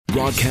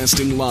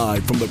Broadcasting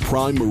live from the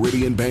Prime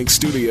Meridian Bank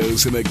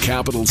Studios in the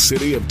capital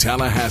city of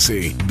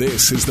Tallahassee.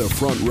 This is The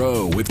Front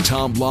Row with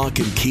Tom Block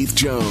and Keith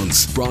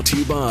Jones. Brought to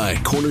you by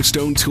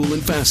Cornerstone Tool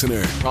and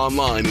Fastener.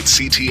 Online at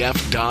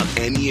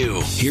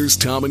ctf.nu. Here's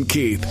Tom and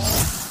Keith.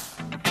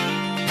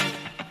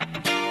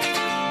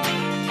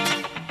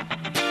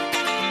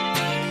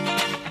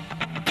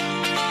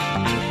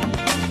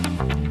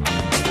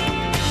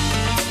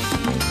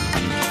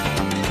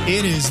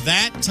 It is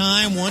that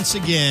time once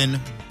again.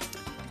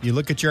 You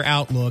look at your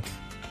Outlook,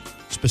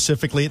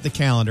 specifically at the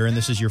calendar, and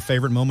this is your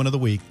favorite moment of the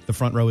week. The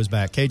Front Row is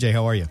back. KJ,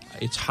 how are you?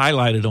 It's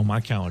highlighted on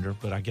my calendar,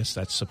 but I guess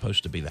that's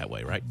supposed to be that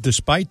way, right?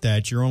 Despite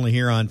that, you're only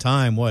here on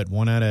time,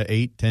 1 out of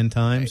 8, 10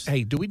 times?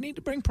 Hey, do we need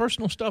to bring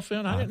personal stuff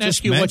in? I didn't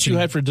ask you what you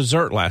had for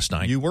dessert last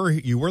night. You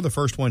were the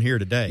first one here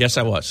today. Yes,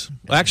 I was.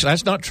 Well, actually,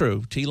 that's not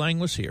true. T. Lang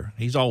was here.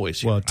 He's always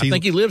here. Well, I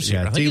think he lives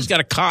here. Yeah, I think he's got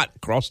a cot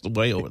across the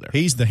way over there.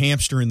 He's the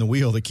hamster in the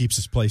wheel that keeps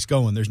this place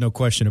going. There's no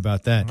question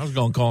about that. I was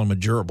going to call him a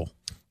gerbil.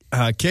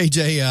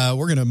 KJ,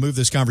 we're going to move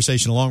this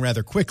conversation along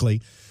rather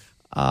quickly.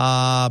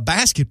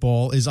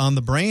 Basketball is on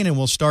the brain, and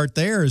we'll start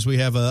there as we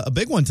have a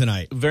big one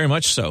tonight. Very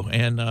much so.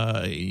 And,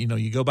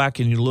 you go back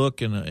and you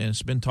look, and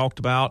it's been talked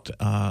about,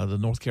 the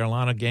North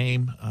Carolina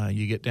game.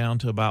 You get down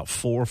to about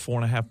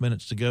 4.5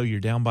 minutes to go.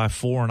 You're down by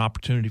 4, an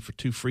opportunity for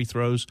 2 free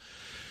throws.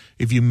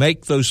 If you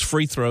make those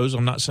free throws,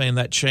 I'm not saying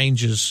that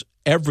changes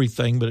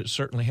everything, but it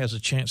certainly has a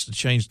chance to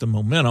change the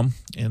momentum.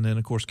 And then,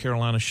 of course,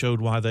 Carolina showed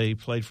why they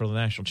played for the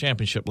national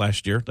championship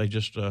last year. They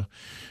just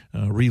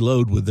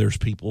reload with their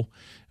people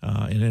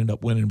and ended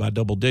up winning by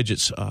double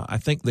digits. I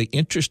think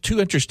two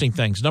interesting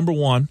things. Number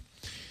one,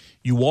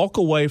 you walk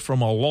away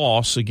from a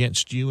loss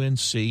against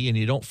UNC and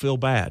you don't feel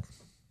bad.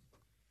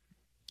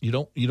 You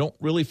don't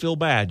really feel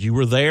bad. You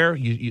were there.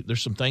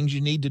 There's some things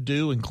you need to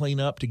do and clean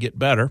up to get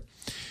better.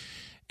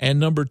 And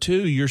number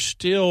two, you're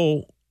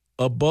still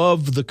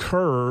above the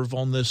curve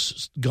on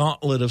this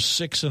gauntlet of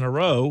 6 in a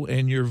row,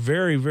 and you're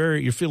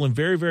feeling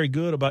very, very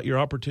good about your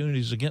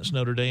opportunities against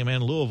Notre Dame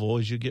and Louisville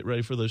as you get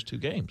ready for those 2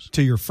 games.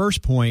 To your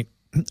first point,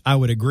 I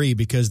would agree,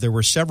 because there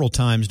were several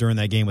times during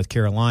that game with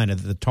Carolina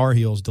that the Tar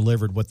Heels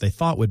delivered what they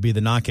thought would be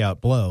the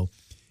knockout blow,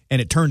 and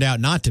it turned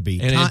out not to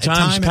be. And in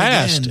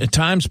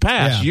times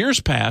past, years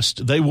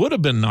past, they would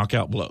have been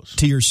knockout blows.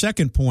 To your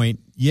second point,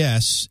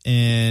 yes,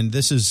 and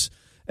this is,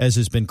 as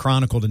has been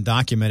chronicled and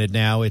documented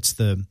now, it's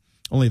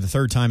only the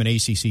third time in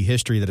ACC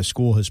history that a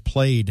school has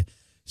played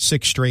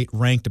 6 straight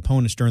ranked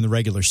opponents during the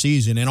regular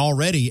season, and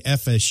already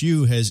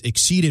FSU has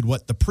exceeded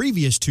what the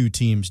previous 2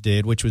 teams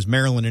did, which was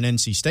Maryland and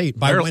NC State.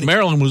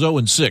 Maryland was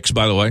 0-6,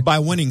 by the way. By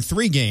winning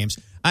 3 games.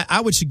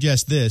 I would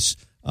suggest this,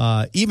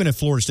 even if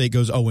Florida State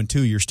goes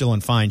 0-2, you're still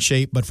in fine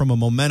shape, but from a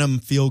momentum,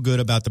 feel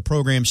good about the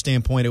program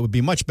standpoint, it would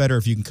be much better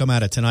if you can come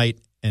out of tonight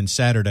and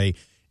Saturday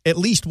at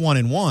least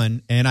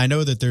 1-1, and I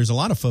know that there's a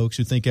lot of folks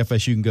who think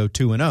FSU can go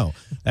 2-0.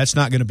 That's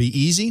not going to be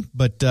easy,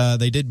 but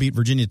they did beat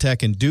Virginia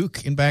Tech and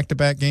Duke in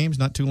back-to-back games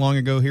not too long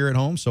ago here at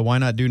home, so why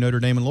not do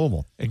Notre Dame and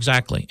Louisville?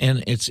 Exactly,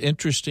 and it's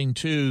interesting,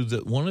 too,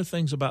 that one of the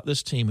things about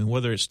this team, and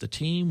whether it's the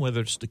team,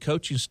 whether it's the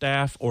coaching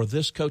staff, or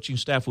this coaching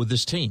staff with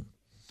this team,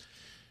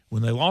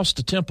 when they lost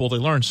to Temple, they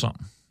learned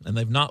something, and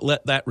they've not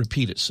let that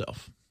repeat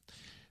itself.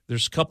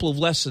 There's a couple of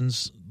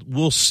lessons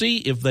we'll see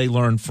if they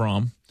learn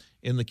from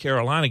in the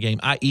Carolina game,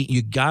 i.e.,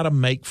 you got to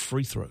make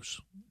free throws.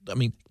 I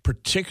mean,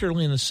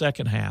 particularly in the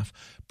second half,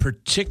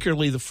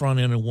 particularly the front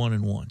end of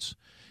 1-and-1s.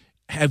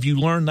 Have you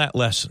learned that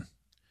lesson?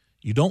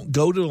 You don't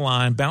go to the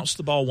line, bounce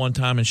the ball one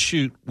time, and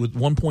shoot with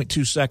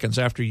 1.2 seconds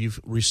after you've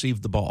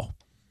received the ball.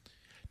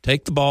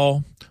 Take the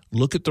ball,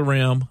 look at the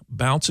rim,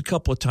 bounce a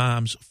couple of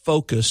times,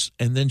 focus,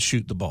 and then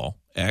shoot the ball.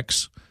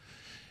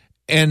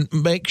 And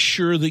make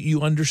sure that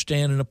you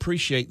understand and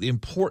appreciate the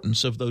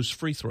importance of those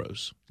free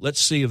throws. Let's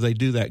see if they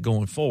do that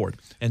going forward.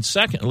 And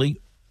secondly,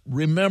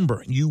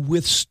 remember, you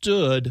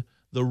withstood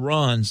the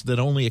runs that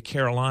only a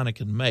Carolina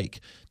can make.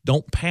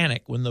 Don't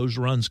panic when those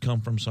runs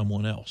come from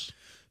someone else.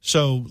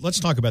 So let's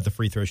talk about the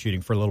free throw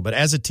shooting for a little bit.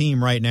 As a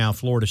team right now,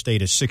 Florida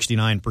State is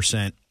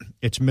 69%.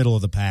 It's middle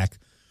of the pack,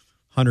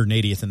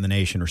 180th in the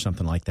nation or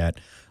something like that.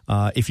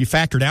 If you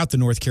factored out the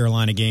North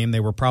Carolina game, they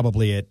were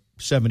probably at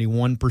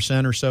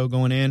 71% or so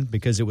going in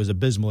because it was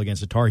abysmal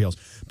against the Tar Heels.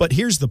 But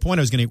here's the point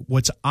I was going to –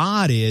 what's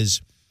odd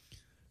is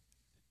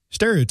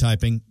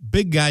stereotyping.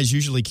 Big guys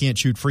usually can't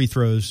shoot free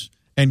throws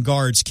and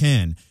guards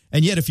can.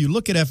 And yet if you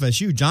look at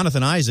FSU,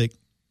 Jonathan Isaac,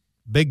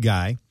 big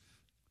guy,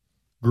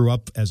 grew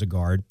up as a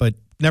guard, but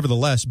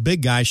nevertheless,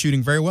 big guy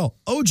shooting very well.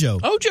 Ojo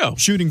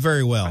shooting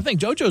very well. I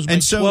think JoJo's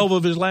made 12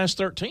 of his last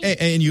 13.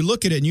 And you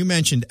look at it, and you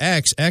mentioned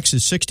X. X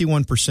is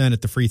 61%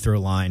 at the free throw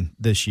line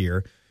this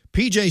year.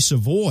 P.J.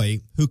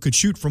 Savoy, who could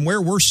shoot from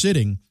where we're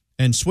sitting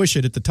and swish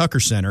it at the Tucker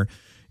Center,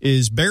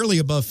 is barely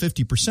above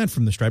 50%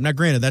 from the stripe. Now,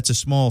 granted, that's a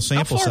small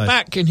sample size. How far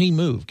back can he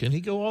move? Can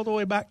he go all the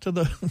way back to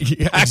the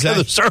back of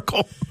the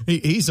circle?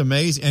 He's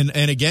amazing.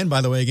 And again,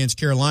 by the way, against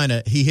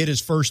Carolina, he hit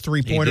his first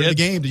three-pointer of the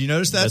game. Did you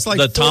notice that? It's like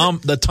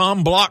the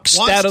Tom Block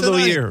stat of the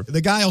year.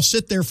 The guy will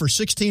sit there for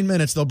 16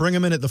 minutes. They'll bring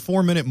him in at the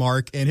 4-minute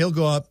mark, and he'll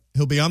go up.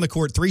 He'll be on the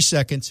court 3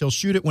 seconds. He'll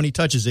shoot it when he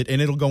touches it,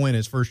 and it'll go in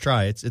his first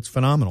try. It's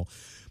phenomenal.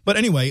 But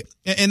anyway,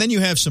 and then you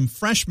have some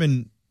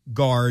freshman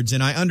guards,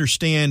 and I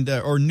understand,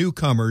 or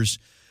newcomers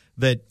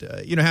that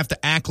have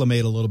to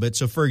acclimate a little bit.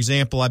 So, for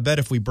example, I bet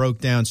if we broke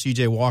down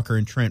C.J. Walker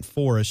and Trent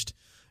Forrest,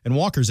 and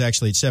Walker's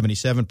actually at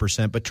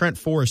 77%, but Trent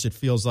Forrest, it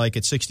feels like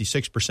at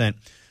 66%,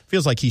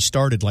 feels like he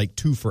started like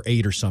 2 for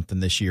 8 or something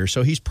this year.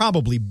 So he's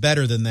probably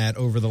better than that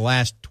over the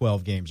last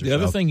 12 games or so. The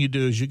other thing you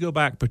do is you go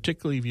back,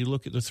 particularly if you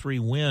look at the 3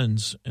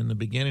 wins in the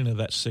beginning of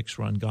that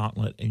 6-run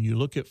gauntlet, and you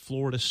look at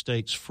Florida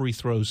State's free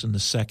throws in the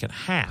second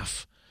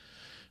half.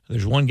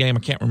 There's one game, I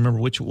can't remember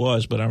which it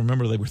was, but I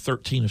remember they were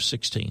 13 of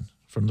 16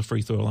 from the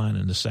free throw line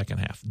in the second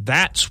half.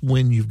 That's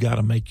when you've got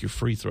to make your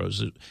free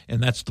throws,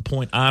 and that's the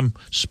point I'm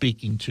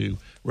speaking to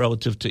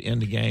relative to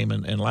end of game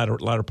and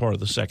latter part of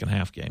the second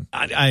half game.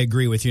 I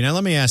agree with you. Now,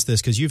 let me ask this,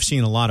 because you've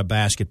seen a lot of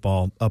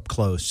basketball up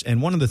close,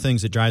 and one of the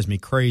things that drives me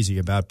crazy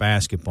about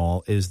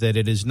basketball is that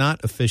it is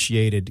not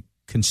officiated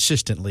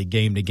consistently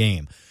game to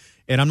game.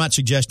 And I'm not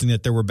suggesting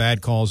that there were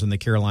bad calls in the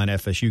Carolina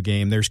FSU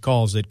game. There's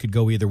calls that could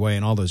go either way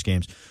in all those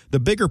games. The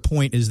bigger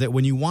point is that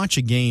when you watch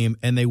a game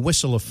and they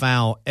whistle a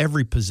foul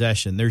every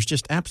possession, there's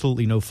just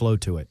absolutely no flow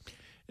to it.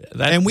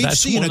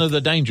 That's one of the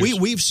dangers.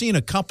 We've seen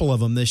a couple of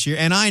them this year,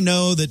 and I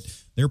know that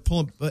they're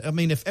pulling. I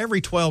mean, if every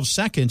 12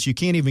 seconds you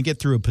can't even get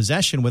through a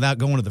possession without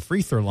going to the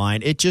free throw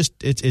line,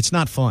 it's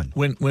not fun.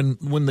 When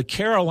the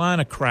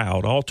Carolina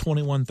crowd, all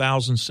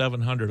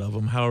 21,700 of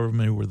them, however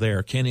many were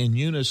there, can in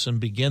unison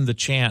begin the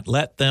chant,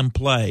 "Let them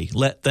play,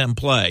 let them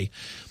play,"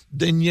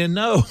 then you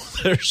know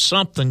there's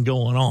something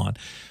going on.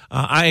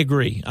 I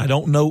agree. I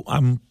don't know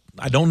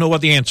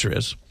what the answer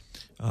is.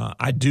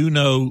 I do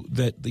know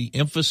that the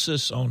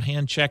emphasis on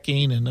hand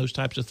checking and those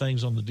types of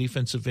things on the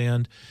defensive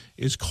end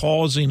is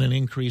causing an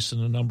increase in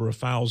the number of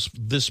fouls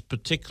this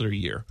particular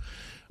year.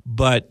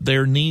 But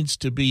there needs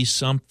to be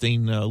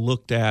something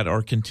looked at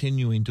or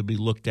continuing to be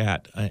looked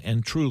at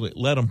and truly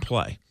let them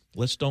play.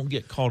 Let's don't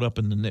get caught up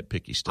in the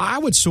nitpicky stuff. I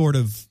would sort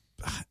of,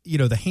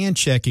 the hand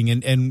checking,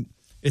 and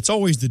it's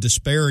always the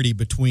disparity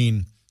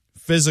between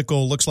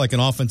physical, looks like an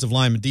offensive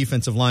lineman,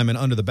 defensive lineman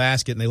under the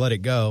basket, and they let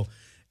it go.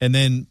 And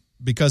then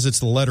because it's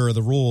the letter of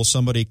the rule,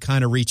 somebody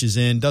kind of reaches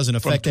in, doesn't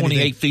affect anything. From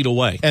 28 feet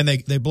away. And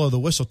they blow the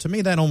whistle. To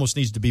me, that almost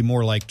needs to be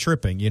more like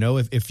tripping.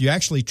 If you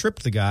actually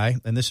tripped the guy,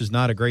 and this is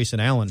not a Grayson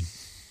Allen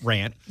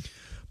rant,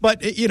 but,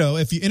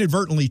 if you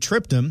inadvertently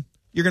tripped him,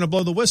 you're going to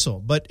blow the whistle.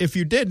 But if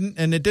you didn't,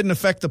 and it didn't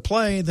affect the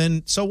play,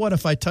 then so what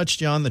if I touched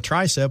you on the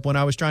tricep when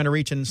I was trying to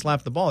reach in and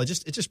slap the ball? It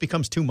just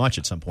becomes too much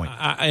at some point.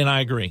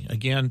 I agree.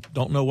 Again,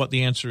 don't know what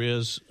the answer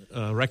is.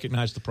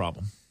 Recognize the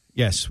problem.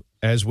 Yes,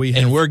 as we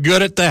have, and we're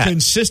good at that.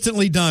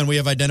 Consistently done. We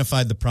have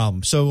identified the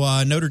problem.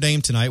 So Notre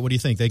Dame tonight, what do you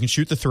think? They can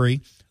shoot the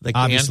three.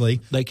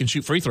 Obviously, they can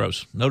shoot free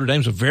throws. Notre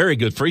Dame's a very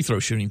good free throw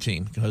shooting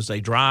team because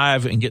they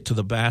drive and get to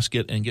the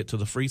basket and get to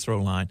the free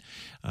throw line.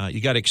 You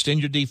got to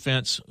extend your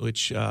defense,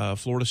 which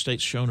Florida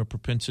State's shown a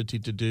propensity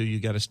to do. You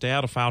got to stay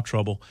out of foul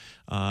trouble.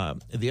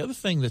 The other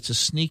thing that's a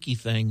sneaky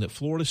thing that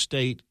Florida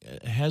State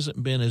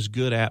hasn't been as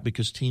good at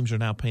because teams are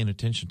now paying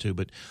attention to,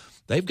 but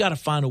they've got to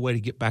find a way to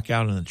get back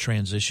out in the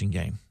transition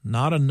game.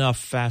 Not enough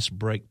fast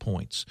break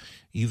points,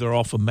 either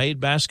off of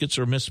made baskets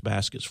or missed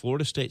baskets.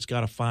 Florida State's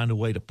got to find a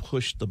way to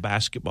push the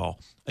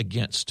basketball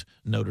against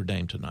Notre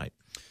Dame tonight.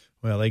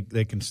 Well,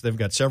 they've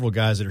got several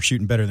guys that are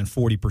shooting better than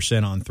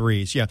 40% on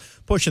threes. Yeah,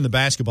 pushing the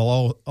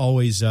basketball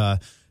always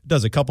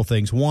does a couple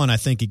things. One, I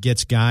think it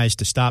gets guys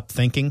to stop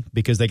thinking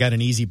because they got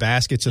an easy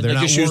basket, so they're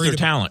not worried. They just use their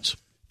talents.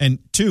 And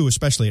two,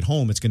 especially at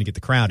home, it's going to get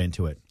the crowd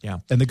into it. Yeah.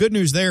 And the good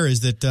news there is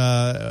that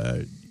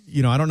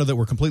I don't know that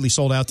we're completely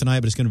sold out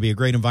tonight, but it's going to be a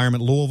great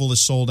environment. Louisville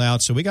is sold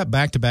out, so we got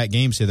back-to-back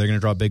games here. They're going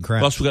to draw a big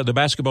crowd. Plus, we got the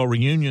basketball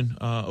reunion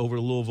over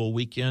the Louisville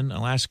weekend.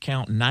 Last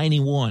count,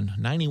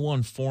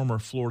 91 former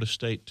Florida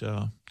State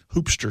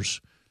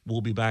hoopsters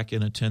will be back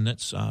in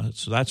attendance,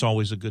 so that's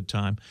always a good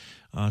time.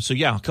 A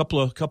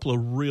couple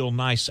of real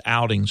nice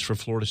outings for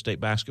Florida State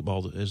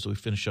basketball as we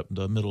finish up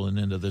the middle and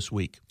end of this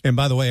week. And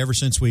by the way, ever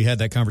since we had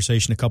that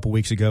conversation a couple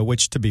weeks ago,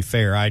 which to be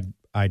fair,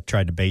 I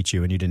tried to bait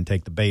you and you didn't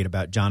take the bait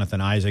about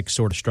Jonathan Isaac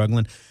sort of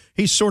struggling.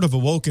 He's sort of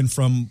awoken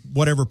from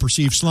whatever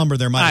perceived slumber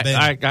there might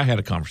have been. I had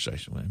a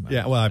conversation with him.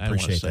 Yeah, well, I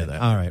appreciate that.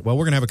 All right. Well,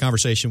 we're going to have a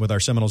conversation with our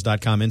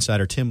Seminoles.com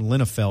insider, Tim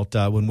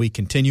Linnefelt, when we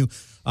continue.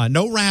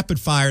 No rapid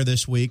fire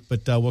this week,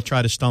 but we'll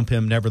try to stump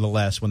him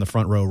nevertheless when the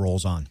front row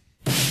rolls on.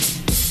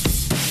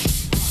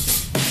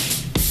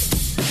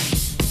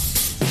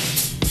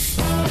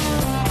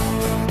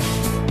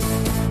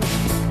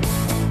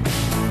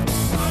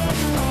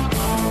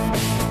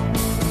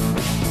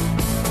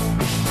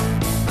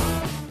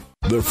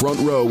 The Front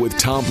Row with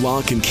Tom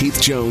Block and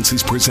Keith Jones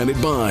is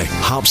presented by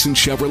Hobson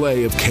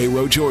Chevrolet of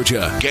Cairo,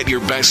 Georgia. Get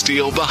your best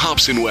deal the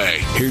Hobson way.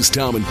 Here's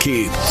Tom and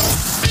Keith.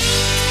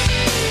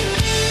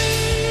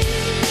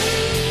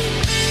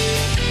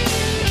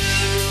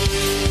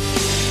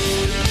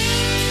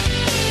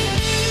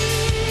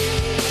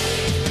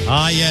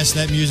 Ah, yes,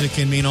 that music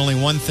can mean only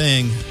one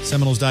thing.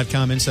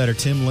 Seminoles.com insider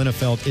Tim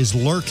Linnefelt is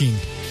lurking.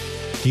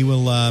 He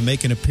will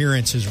make an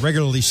appearance, his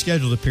regularly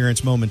scheduled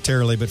appearance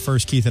momentarily. But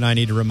first, Keith and I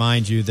need to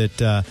remind you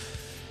that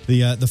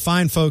the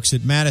fine folks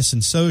at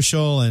Madison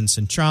Social and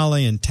Centrale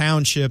and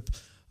Township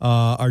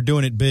are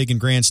doing it big and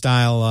grand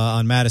style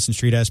on Madison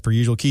Street as per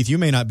usual. Keith, you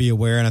may not be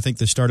aware, and I think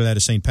this started out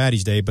as St.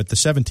 Patty's Day, but the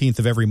 17th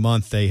of every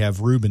month they have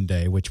Reuben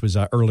Day, which was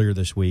earlier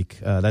this week.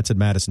 That's at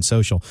Madison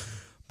Social.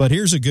 But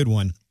here's a good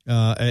one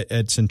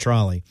at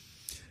Centrale.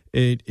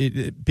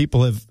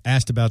 People have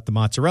asked about the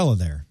mozzarella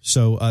there.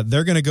 So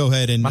they're going to go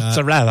ahead and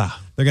mozzarella.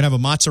 They're going to have a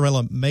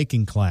mozzarella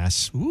making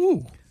class.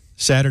 Ooh.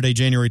 Saturday,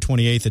 January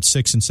 28th at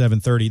 6 and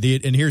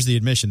 7:30. And here's the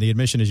admission. The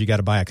admission is you got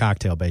to buy a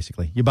cocktail,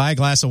 basically. You buy a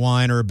glass of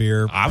wine or a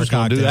beer. I was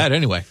going to do that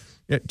anyway.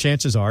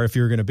 Chances are, if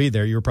you were going to be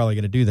there, you were probably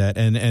going to do that.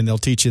 And they'll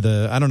teach you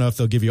I don't know if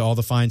they'll give you all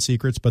the fine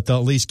secrets, but they'll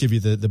at least give you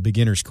the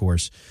beginner's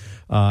course.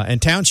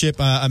 And Township,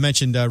 I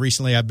mentioned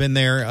recently, I've been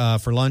there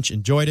for lunch,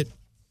 enjoyed it.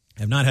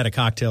 I've not had a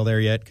cocktail there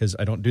yet because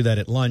I don't do that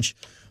at lunch,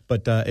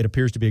 but it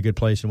appears to be a good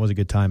place and was a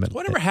good time.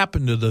 Whatever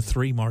happened to the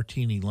 3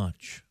 martini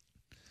lunch?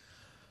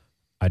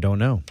 I don't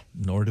know.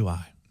 Nor do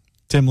I.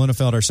 Tim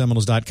Linnefelt, our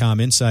Seminoles.com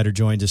insider,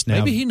 joins us now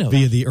Maybe he knows.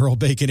 via the Earl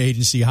Bacon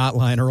Agency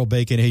hotline. Earl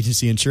Bacon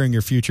Agency, ensuring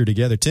your future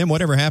together. Tim,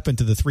 whatever happened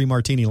to the 3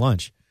 martini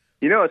lunch?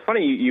 You know, it's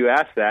funny you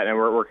asked that, and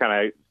we're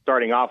kind of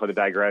starting off with a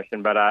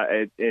digression, but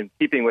in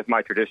keeping with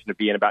my tradition of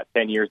being about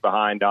 10 years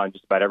behind on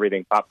just about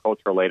everything pop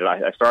culture related,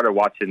 I started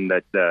watching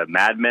the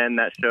Mad Men,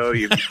 that show.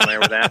 You familiar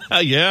with that?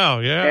 Yeah.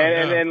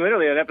 And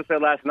literally an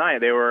episode last night,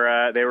 they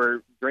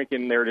were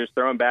drinking, they were just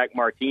throwing back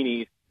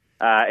martinis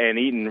and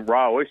eating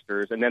raw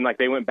oysters, and then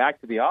they went back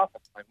to the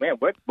office. Like, man,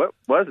 what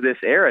was this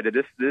era? Did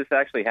this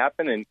actually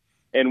happen?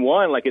 And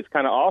one, it's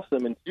kind of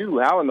awesome, and two,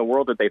 how in the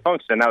world did they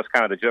function? And that was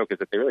kind of the joke, is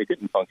that they really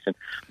didn't function.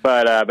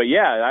 But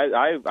yeah,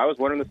 I was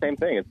wondering the same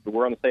thing.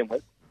 We're on the same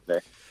list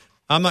today.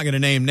 I'm not going to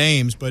name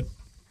names, but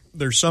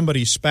there's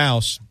somebody's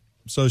spouse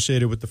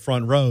associated with the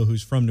front row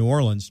who's from New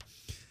Orleans.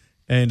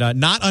 And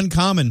not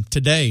uncommon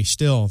today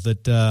still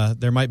that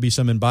there might be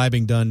some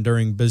imbibing done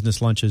during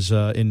business lunches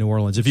in New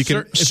Orleans. If you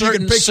can,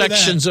 certain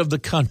sections of the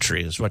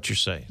country is what you're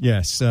saying.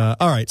 Yes. All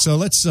right. So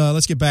let's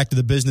get back to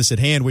the business at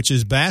hand, which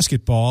is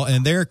basketball.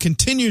 And there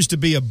continues to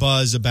be a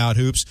buzz about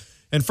hoops.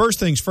 And first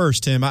things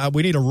first, Tim,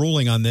 we need a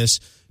ruling on this.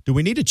 Do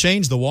we need to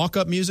change the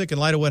walk-up music in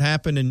light of what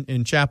happened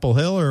in Chapel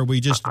Hill, or we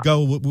just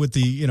go with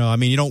the, you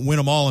don't win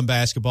them all in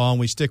basketball, and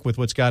we stick with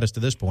what's got us to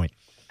this point?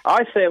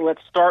 I say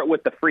let's start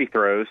with the free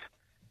throws.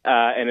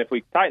 And if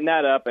we tighten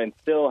that up and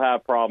still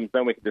have problems,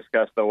 then we can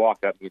discuss the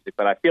walk-up music.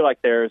 But I feel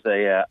like there's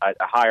a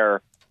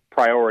higher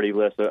priority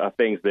list of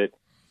things that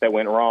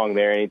went wrong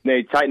there. And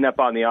they tighten up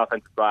on the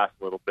offensive glass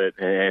a little bit,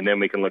 and then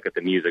we can look at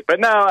the music. But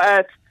no,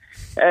 I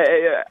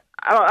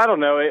don't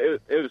know. It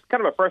was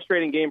kind of a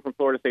frustrating game from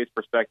Florida State's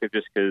perspective,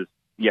 just because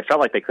you felt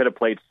like they could have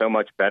played so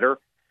much better.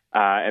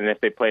 And if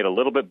they played a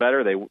little bit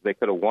better, they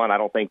could have won. I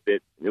don't think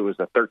that it was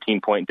a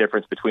 13-point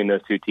difference between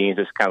those two teams.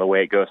 It's kind of the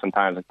way it goes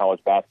sometimes in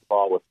college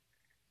basketball with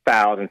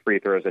fouls and free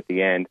throws at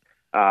the end.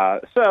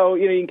 So,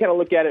 you can kind of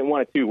look at it in one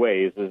of two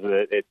ways. Is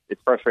that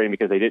it's frustrating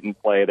because they didn't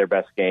play their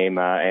best game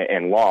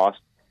and lost.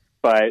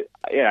 But,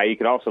 you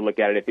could also look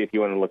at it, if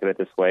you want to look at it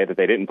this way, that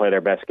they didn't play their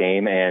best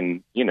game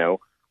and,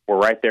 were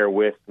right there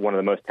with one of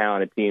the most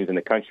talented teams in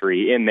the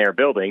country in their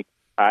building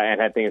and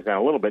had things done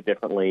a little bit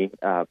differently,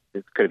 could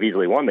have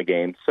easily won the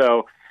game.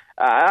 So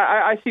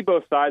I see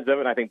both sides of it,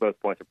 and I think both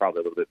points are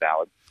probably a little bit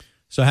valid.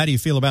 So how do you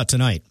feel about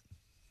tonight?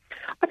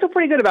 I feel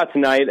pretty good about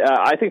tonight.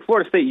 I think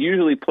Florida State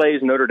usually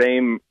plays Notre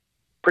Dame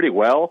pretty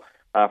well.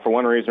 For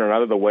one reason or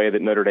another, the way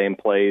that Notre Dame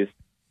plays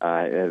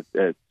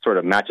it sort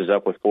of matches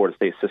up with Florida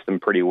State's system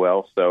pretty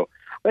well. So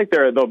I think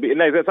they'll be.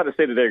 And that's not to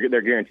say that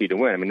they're guaranteed to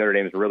win. I mean, Notre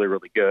Dame is really,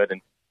 really good,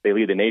 and they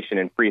lead the nation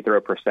in free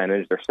throw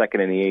percentage. They're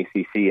second in the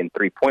ACC in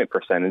 3-point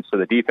percentage. So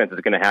the defense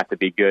is going to have to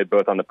be good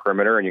both on the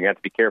perimeter, and you're going to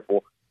have to be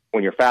careful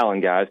when you're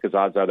fouling guys, because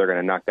odds are they're going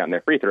to knock down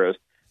their free throws.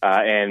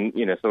 And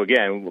so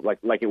again,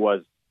 like it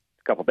was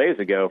a couple days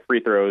ago,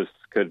 free throws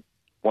could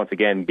once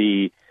again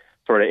be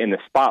sort of in the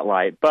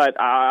spotlight. But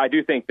I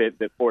do think that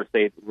Florida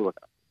State,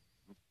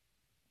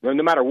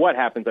 no matter what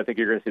happens, I think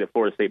you're going to see that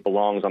Florida State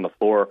belongs on the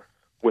floor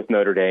with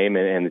Notre Dame,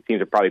 and the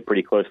teams are probably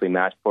pretty closely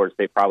matched. Florida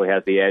State probably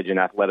has the edge in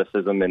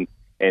athleticism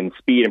and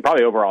speed and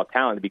probably overall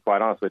talent, to be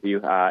quite honest with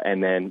you.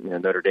 And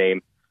then Notre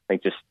Dame, I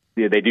think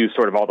they do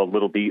sort of all the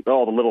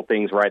little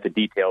things right, the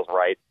details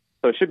right.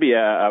 So it should be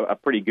a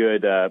pretty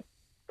good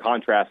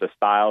contrast of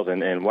styles,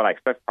 and what I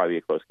expect probably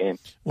a close game.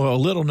 Well, a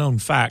little known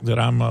fact that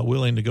I'm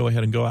willing to go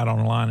ahead and go out on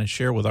the line and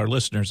share with our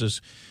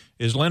listeners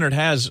is Leonard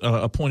has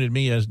appointed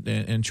me as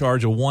in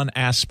charge of one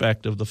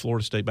aspect of the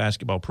Florida State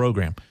basketball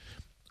program.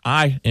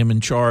 I am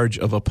in charge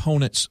of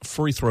opponents'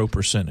 free throw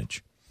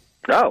percentage.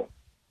 Oh.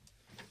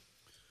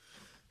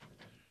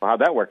 Well,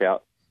 how'd that work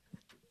out?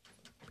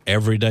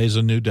 Every day's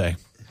a new day.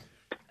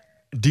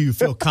 Do you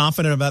feel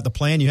confident about the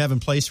plan you have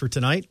in place for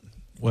tonight?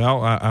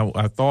 Well,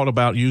 I thought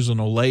about using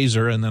a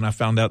laser, and then I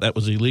found out that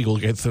was illegal.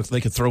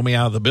 They could throw me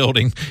out of the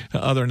building.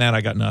 Other than that,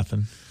 I got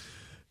nothing.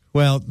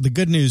 Well, the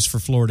good news for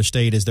Florida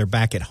State is they're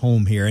back at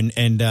home here.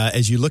 And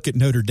as you look at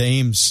Notre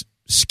Dame's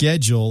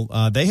schedule,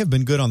 they have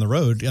been good on the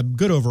road,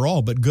 good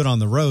overall, but good on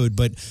the road.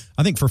 But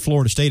I think for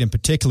Florida State in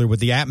particular,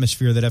 with the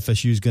atmosphere that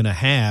FSU is going to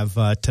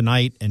have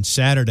tonight and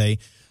Saturday,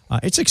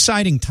 it's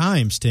exciting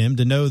times, Tim,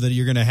 to know that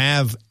you're going to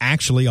have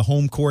actually a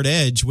home court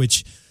edge,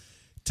 which,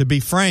 to be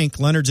frank,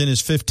 Leonard's in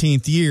his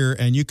 15th year,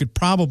 and you could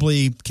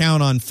probably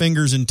count on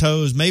fingers and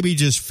toes, maybe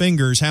just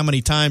fingers, how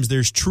many times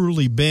there's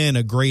truly been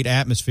a great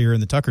atmosphere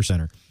in the Tucker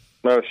Center.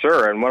 No,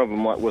 sure, and one of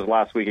them was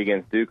last week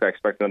against Duke. I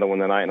expect another one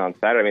tonight and on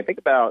Saturday. I mean, think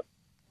about,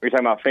 we're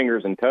talking about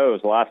fingers and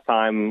toes. The last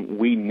time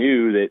we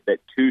knew that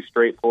 2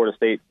 straight Florida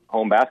State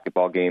home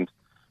basketball games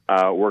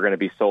were going to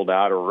be sold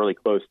out or really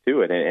close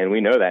to it, and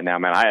we know that now,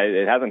 man.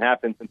 It hasn't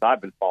happened since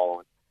I've been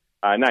following.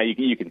 Now,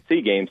 you can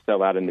see games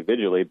sell out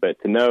individually, but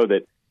to know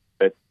that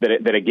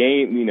a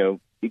game, you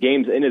know, the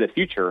games into the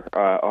future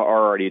are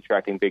already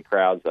attracting big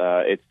crowds.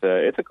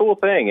 It's a cool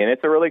thing, and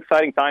it's a really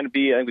exciting time to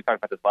be. I think we talked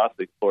about this last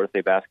week. Florida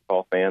State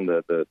basketball fan.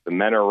 The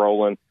men are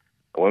rolling.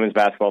 The women's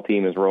basketball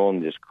team is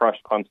rolling. Just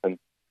crushed Clemson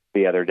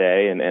the other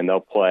day, and they'll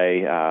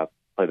play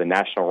the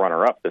national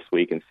runner-up this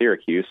week in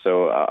Syracuse.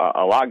 So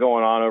a lot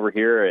going on over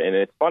here, and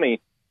it's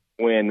funny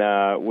when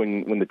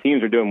the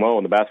teams are doing well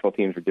and the basketball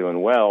teams are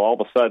doing well. All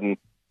of a sudden,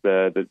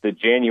 the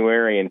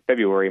January and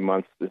February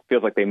months, it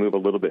feels like they move a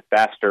little bit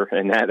faster,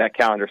 and that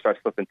calendar starts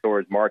flipping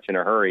towards March in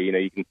a hurry. You know,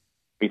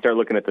 you start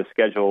looking at the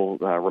schedule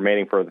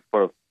remaining for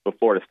the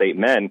Florida State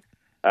men.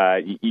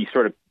 You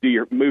sort of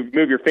move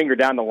your finger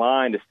down the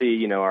line to see,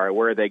 you know, all right,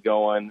 where are they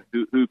going?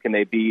 Who can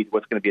they beat?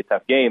 What's going to be a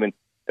tough game? And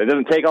it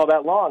doesn't take all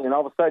that long, and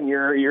all of a sudden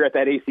you're at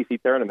that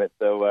ACC tournament.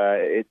 So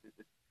it's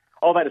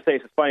all that to say,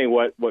 it's funny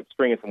what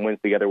stringing some wins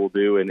together will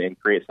do and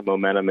create some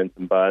momentum and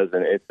some buzz,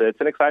 and it's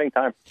an exciting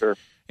time for sure.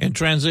 And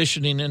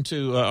transitioning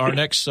into our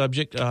next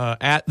subject,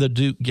 at the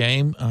Duke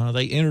game,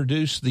 they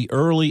introduced the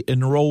early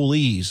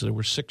enrollees. There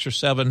were 6 or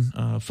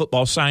 7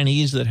 football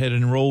signees that had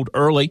enrolled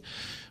early,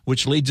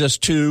 which leads us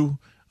to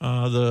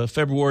the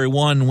February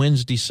 1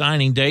 Wednesday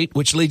signing date,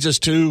 which leads us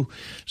to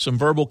some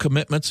verbal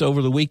commitments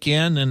over the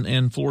weekend,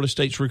 and Florida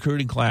State's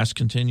recruiting class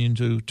continuing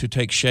to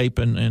take shape,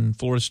 and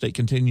Florida State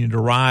continuing to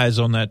rise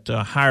on that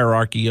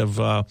hierarchy of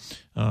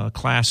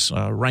class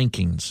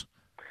rankings.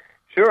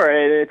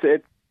 Sure,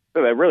 it's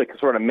really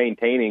sort of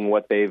maintaining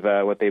what they've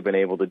been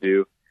able to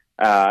do,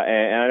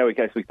 and I know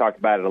we talked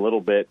about it a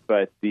little bit,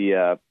 but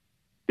the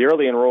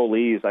early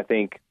enrollees I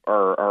think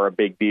are a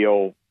big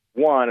deal.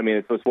 One, I mean,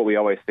 it's what we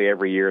always say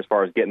every year as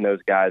far as getting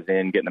those guys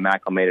in, getting them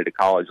acclimated to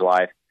college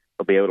life.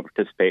 They'll be able to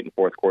participate in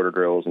fourth quarter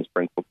drills and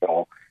spring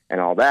football and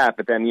all that.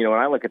 But then, you know,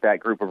 when I look at that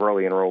group of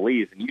early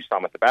enrollees, and you saw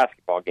them at the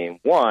basketball game,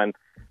 one,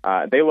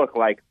 they look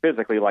like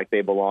physically like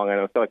they belong. I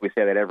feel like we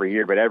say that every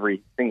year, but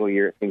every single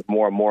year it seems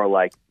more and more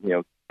like, you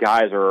know,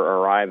 guys are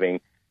arriving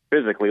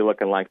physically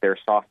looking like they're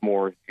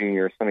sophomores,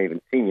 juniors, some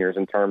even seniors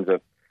in terms of,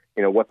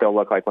 you know, what they'll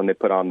look like when they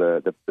put on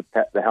the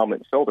helmet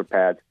and shoulder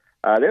pads.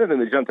 The other thing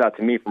that jumps out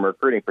to me from a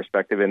recruiting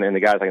perspective, and the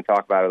guys I can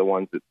talk about are the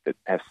ones that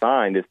have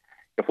signed, is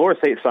Florida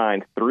State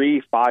signed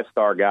 3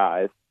 5-star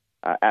guys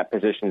at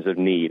positions of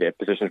need, at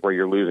positions where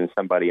you're losing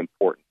somebody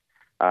important.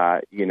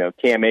 You know,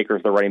 Cam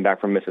Akers, the running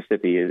back from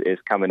Mississippi, is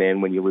coming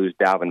in when you lose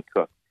Dalvin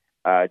Cook.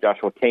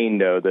 Joshua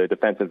Kando, the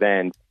defensive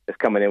end, is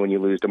coming in when you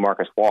lose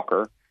DeMarcus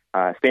Walker.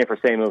 Stanford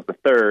Samuels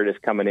III is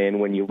coming in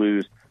when you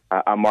lose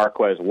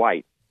Marquez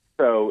White.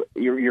 So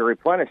you're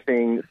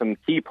replenishing some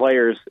key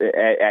players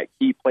at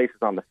key places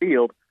on the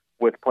field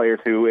with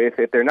players who,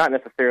 if they're not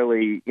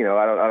necessarily, you know,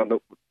 I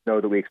don't know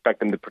that we expect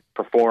them to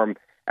perform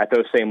at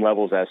those same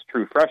levels as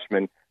true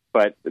freshmen,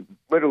 but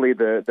literally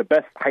the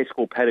best high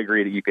school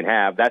pedigree that you can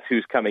have, that's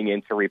who's coming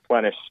in to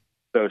replenish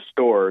those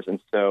stores. And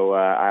so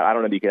I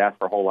don't know that you could ask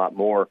for a whole lot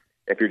more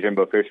if you're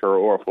Jimbo Fisher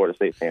or a Florida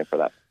State fan for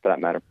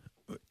that matter.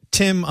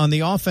 Tim, on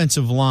the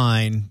offensive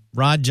line,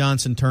 Rod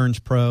Johnson turns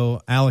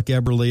pro. Alec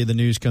Eberle, the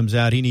news comes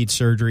out, he needs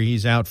surgery.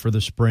 He's out for the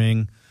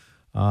spring.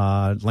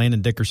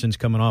 Landon Dickerson's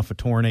coming off a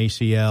torn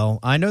ACL.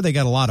 I know they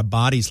got a lot of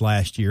bodies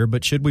last year,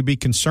 but should we be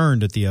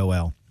concerned at the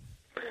OL?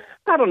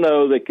 I don't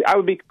know. I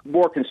would be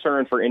more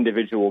concerned for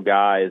individual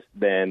guys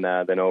than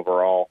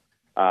overall.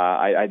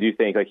 I do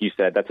think, like you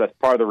said, that's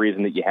part of the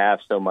reason that you have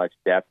so much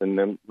depth. And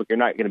then, look, you're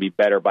not going to be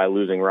better by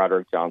losing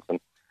Roderick Johnson.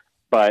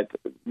 But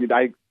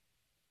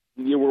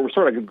we're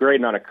sort of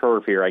grading on a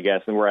curve here, I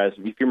guess. And whereas,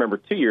 if you remember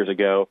 2 years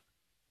ago,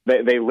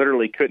 they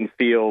literally couldn't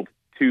field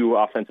 2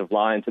 offensive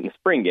lines in the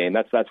spring game.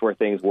 That's where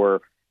things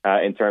were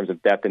in terms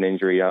of depth and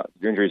injuries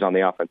on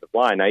the offensive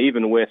line. Now,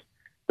 even with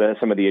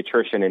some of the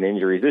attrition and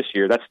injuries this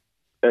year, that's,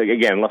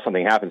 again, unless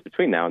something happens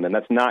between now and then,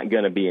 that's not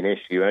going to be an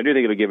issue. And I do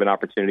think it'll give an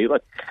opportunity.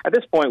 Look, at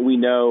this point, we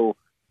know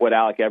what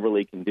Alec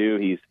Eberle can do.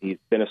 He's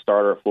been a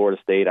starter at Florida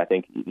State. I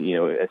think, you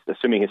know,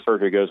 assuming his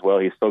surgery goes well,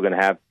 he's still going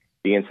to have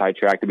the inside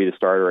track to be the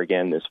starter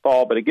again this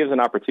fall. But it gives an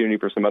opportunity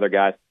for some other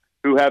guys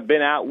who have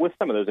been out with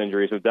some of those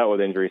injuries, who've dealt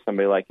with injuries,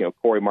 somebody like, you know,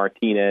 Corey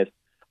Martinez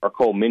or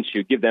Cole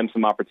Minshew, give them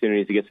some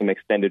opportunities to get some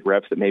extended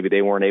reps that maybe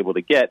they weren't able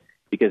to get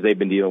because they've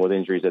been dealing with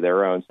injuries of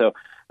their own. So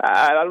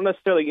I don't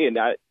necessarily,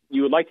 again,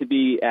 you would like to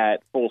be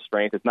at full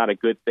strength. It's not a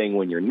good thing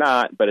when you're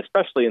not, but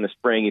especially in the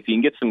spring, if you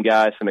can get some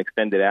guys some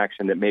extended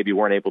action that maybe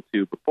weren't able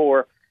to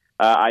before,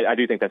 I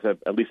do think that's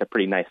at least a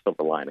pretty nice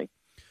silver lining.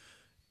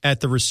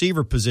 At the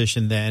receiver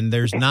position, then,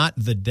 there's not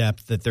the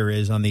depth that there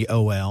is on the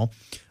OL.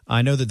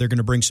 I know that they're going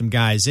to bring some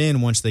guys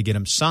in once they get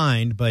them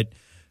signed, but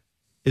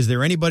is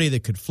there anybody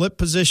that could flip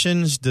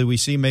positions? Do we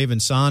see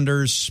Maven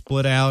Saunders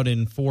split out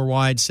in 4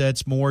 wide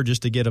sets more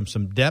just to get them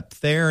some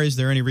depth there? Is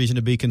there any reason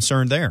to be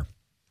concerned there?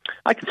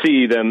 I could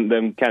see them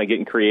kind of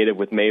getting creative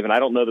with Maven. I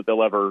don't know that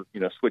they'll ever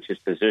switch his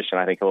position.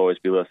 I think he'll always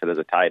be listed as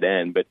a tight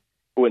end, but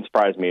it wouldn't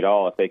surprise me at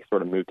all if they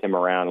sort of moved him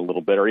around a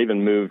little bit, or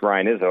even moved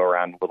Ryan Izzo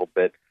around a little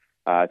bit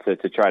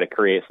to try to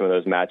create some of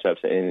those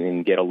matchups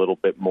and get a little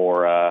bit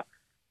more, I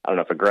don't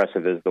know if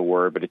aggressive is the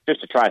word, but it's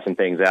just to try some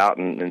things out,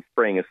 and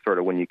spring is sort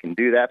of when you can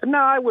do that. But no,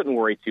 I wouldn't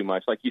worry too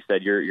much. Like you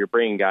said, you're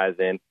bringing guys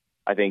in.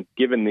 I think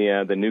given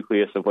the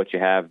nucleus of what you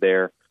have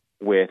there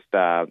with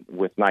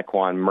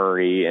Naquan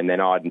Murray and then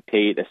Auden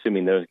Tate,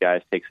 assuming those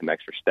guys take some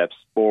extra steps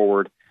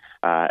forward,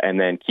 and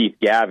then Keith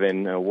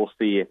Gavin, we'll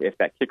see if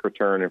that kick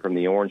return from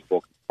the Orange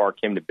Bowl can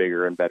spark him to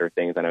bigger and better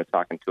things. I know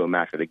talking to him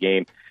after the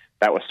game,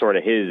 that was sort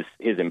of his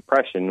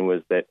impression,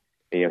 was that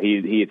he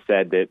had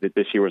said that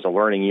this year was a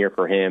learning year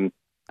for him,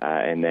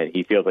 and that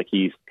he feels like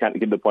he's kind of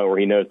get to the point where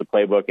he knows the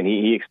playbook and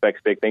he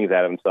expects big things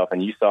out of himself.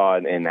 And you saw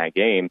in that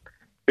game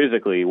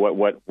physically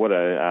what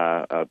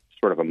a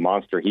sort of a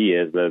monster he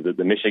is.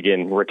 The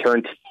Michigan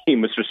return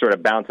team was just sort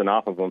of bouncing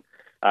off of him,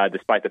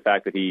 despite the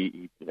fact that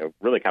he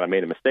really kind of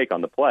made a mistake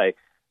on the play.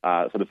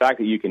 So the fact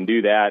that you can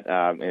do that,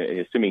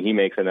 assuming he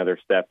makes another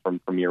step from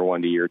year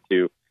 1 to year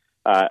 2,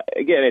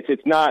 again,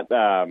 it's not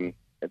the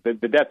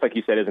depth, like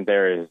you said, isn't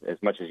there as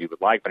much as you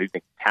would like, but I do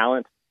think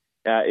talent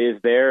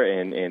is there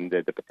and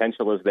the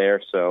potential is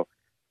there. So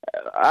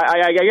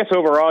I guess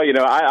overall,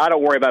 I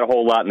don't worry about a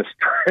whole lot in the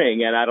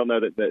spring, and I don't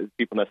know that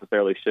people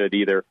necessarily should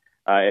either.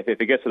 If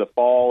it gets to the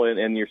fall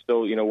and you're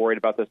still worried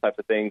about those types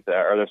of things,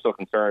 or there's still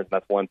concerns,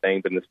 that's one thing.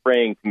 But in the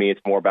spring, to me,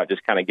 it's more about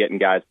just kind of getting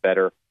guys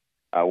better,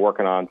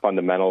 working on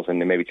fundamentals, and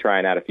then maybe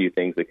trying out a few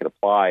things that could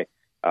apply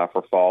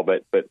for fall.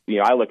 But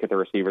I look at the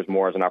receivers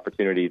more as an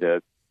opportunity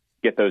to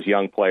get those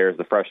young players,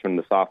 the freshmen,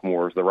 the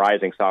sophomores, the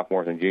rising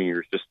sophomores and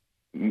juniors, just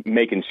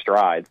making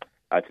strides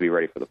to be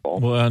ready for the fall.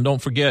 Well, and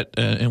don't forget,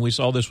 and we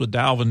saw this with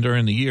Dalvin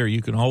during the year,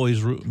 you can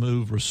always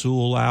move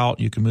Rasul out,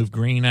 you can move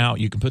Green out,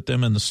 you can put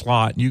them in the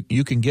slot.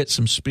 You can get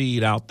some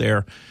speed out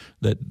there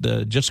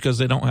that just because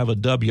they don't have a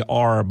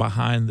WR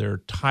behind their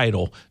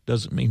title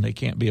doesn't mean they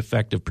can't be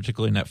effective,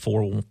 particularly in that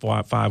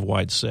 4-5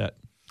 wide set.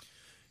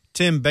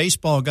 Tim,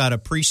 baseball got a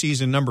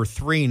preseason number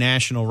 3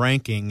 national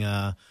ranking.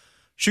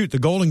 The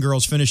Golden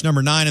Girls finished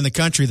number 9 in the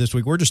country this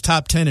week. We're just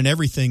top 10 in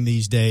everything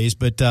these days,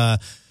 but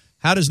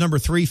how does number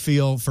 3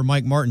 feel for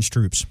Mike Martin's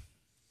troops?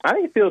 I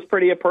think it feels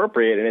pretty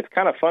appropriate, and it's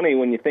kind of funny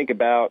when you think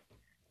about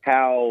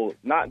how,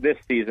 not this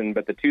season,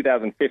 but the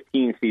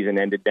 2015 season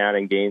ended down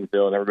in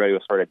Gainesville, and everybody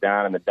was sort of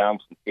down in the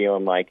dumps and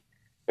feeling like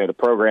the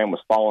program was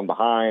falling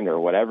behind or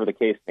whatever the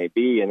case may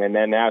be. And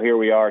then now here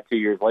we are 2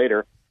 years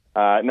later,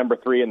 number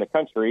 3 in the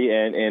country,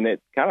 and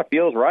it kind of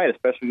feels right,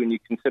 especially when you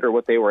consider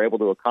what they were able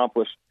to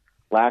accomplish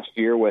last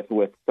year with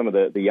some of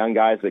the young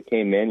guys that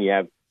came in. You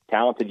have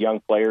talented young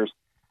players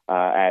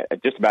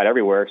at just about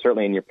everywhere,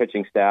 certainly in your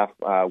pitching staff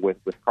with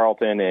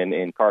Carlton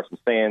and Carson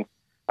Sands.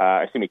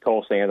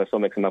 Cole Sands, I still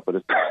mix him up with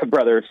his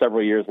brother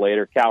several years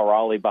later. Cal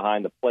Raleigh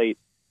behind the plate.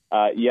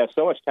 You have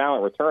so much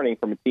talent returning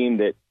from a team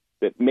that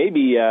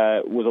maybe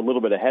was a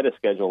little bit ahead of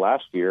schedule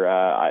last year.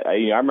 I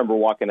remember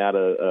walking out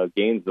of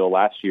Gainesville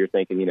last year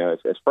thinking,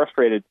 as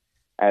frustrated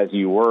as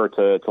you were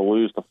to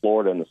lose to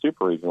Florida in the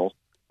Super Regionals,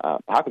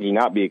 how could you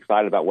not be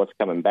excited about what's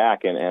coming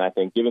back? And I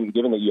think given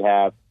that you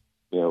have,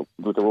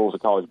 with the rules of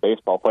college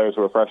baseball, players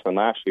who were freshmen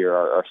last year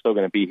are still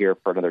going to be here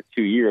for another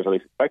 2 years, or at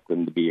least expect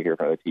them to be here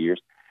for another 2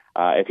 years.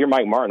 If you're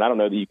Mike Martin, I don't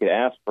know that you could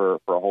ask for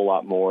a whole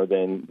lot more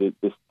than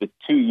the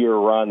 2-year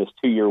run, this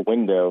 2-year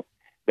window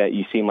that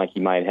you seem like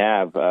you might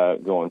have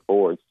going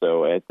forward.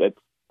 So it's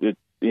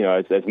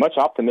as much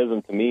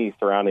optimism to me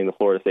surrounding the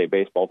Florida State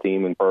baseball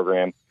team and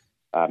program,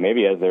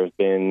 maybe as there's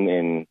been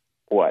in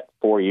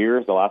 4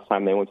 years, the last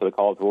time they went to the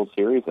College World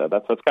Series.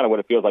 That's kind of what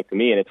it feels like to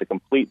me, and it's a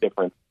complete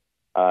difference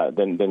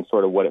than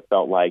sort of what it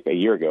felt like a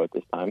year ago at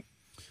this time.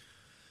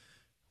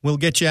 We'll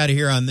get you out of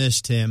here on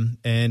this, Tim,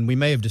 and we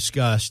may have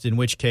discussed, in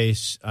which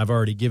case I've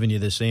already given you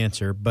this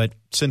answer, but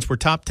since we're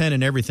top 10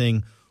 in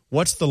everything,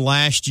 what's the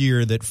last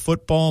year that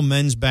football,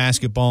 men's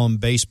basketball,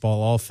 and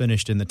baseball all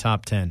finished in the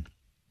top 10?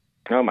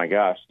 Oh, my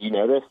gosh. You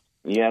know this?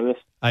 You have this?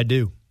 I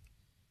do.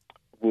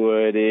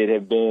 Would it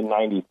have been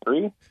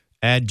 93?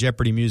 Add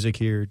Jeopardy music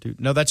here.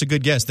 No, that's a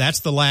good guess. That's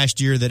the last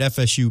year that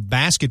FSU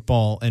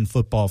basketball and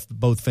football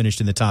both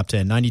finished in the top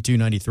 10, 92,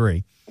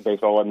 93.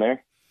 Baseball wasn't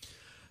there?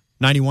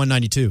 91,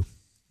 92.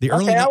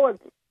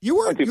 You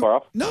weren't too far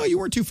off. No, you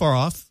weren't too far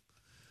off.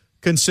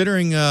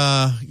 Considering,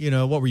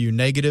 what were you,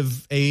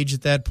 negative age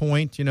at that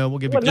point? We'll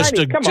give you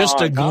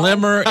just a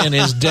glimmer in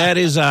his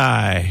daddy's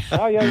eye.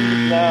 Oh, yeah,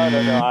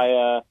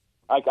 no.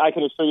 I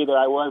can assure you that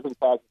I was, in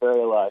fact,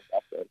 very alive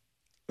back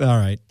then. All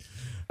right.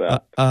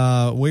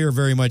 So. We are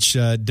very much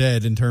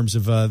dead in terms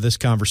of this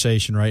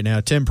conversation right now.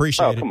 Tim,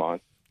 appreciate it. Oh, come on.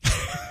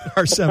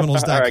 Our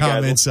Seminoles.com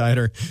right,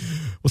 insider.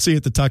 We'll see you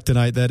at the Tuck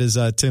tonight. That is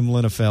Tim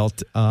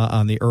Linnefelt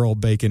on the Earl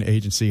Bacon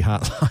Agency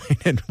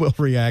hotline, and we'll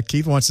react.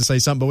 Keith wants to say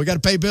something, but we got to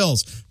pay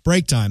bills.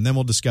 Break time, then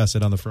we'll discuss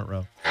it on the Front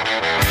Row.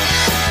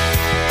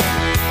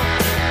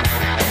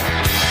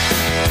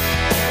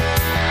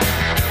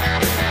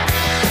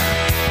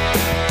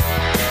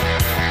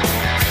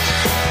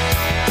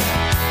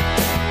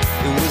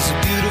 It was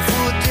a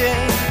beautiful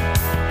day.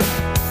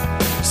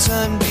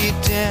 Sun beat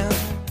down.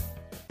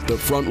 The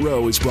Front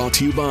Row is brought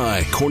to you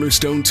by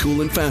Cornerstone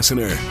Tool and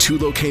Fastener. 2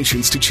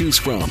 locations to choose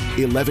from,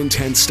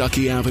 1110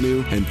 Stuckey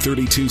Avenue and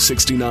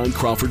 3269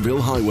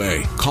 Crawfordville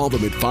Highway. Call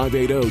them at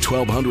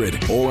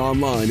 580-1200 or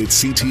online at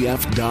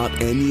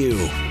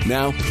ctf.nu.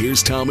 Now,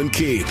 here's Tom and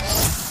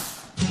Keith.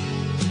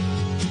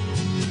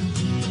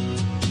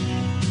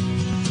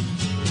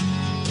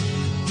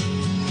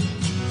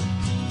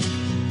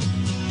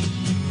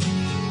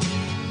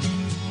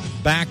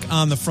 Back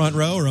on the Front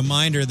Row, a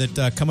reminder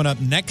that coming up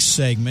next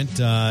segment,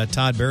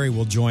 Todd Berry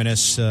will join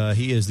us.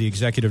 He is the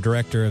executive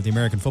director of the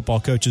American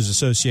Football Coaches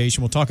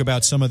Association. We'll talk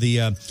about some of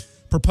the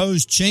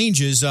proposed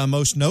changes,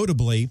 most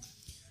notably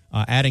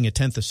adding a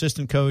 10th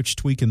assistant coach,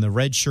 tweaking the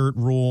red shirt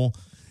rule,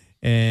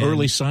 and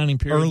early signing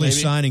period.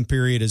 Signing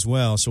period as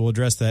well. So we'll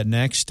address that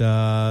next.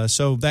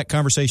 So that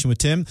conversation with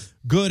Tim,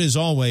 good as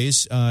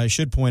always. I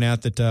should point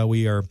out that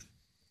we are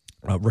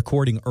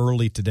recording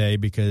early today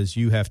because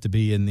you have to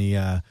be in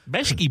the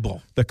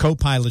basketball, the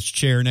co-pilot's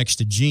chair next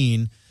to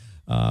Gene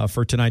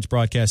for tonight's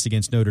broadcast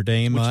against Notre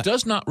Dame, which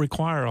does not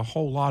require a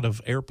whole lot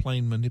of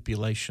airplane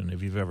manipulation,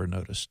 if you've ever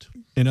noticed.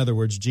 In other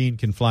words, Gene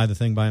can fly the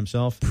thing by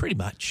himself. Pretty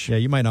much. Yeah,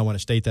 you might not want to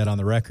state that on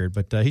the record,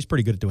 but he's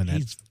pretty good at doing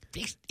that.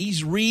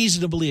 He's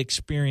reasonably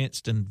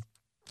experienced and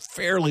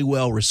fairly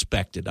well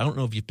respected. I don't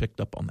know if you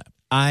picked up on that.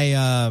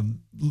 I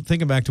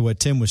thinking back to what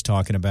Tim was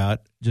talking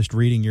about, just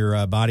reading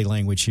your body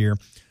language here.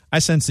 I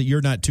sense that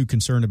you're not too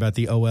concerned about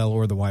the OL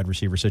or the wide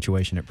receiver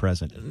situation at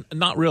present.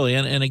 Not really.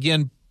 And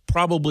again,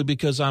 probably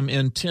because I'm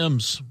in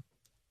Tim's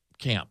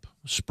camp.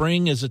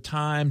 Spring is a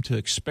time to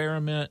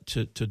experiment,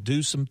 to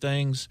do some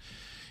things.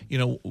 You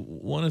know,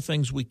 one of the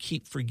things we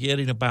keep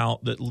forgetting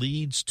about that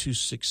leads to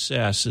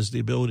success is the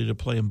ability to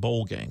play in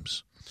bowl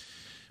games.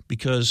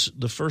 Because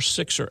the first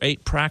 6 or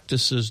 8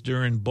 practices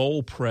during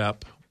bowl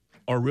prep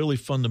are really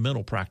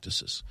fundamental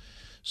practices.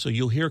 So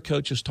you'll hear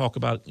coaches talk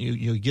about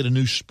you get a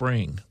new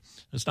spring.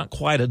 It's not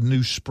quite a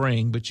new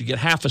spring, but you get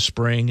half a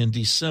spring in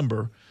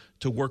December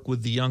to work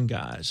with the young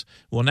guys.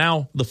 Well,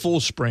 now the full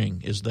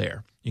spring is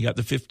there. You got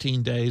the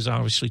 15 days,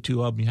 obviously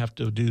 2 of them you have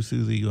to do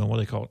through the what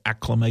they call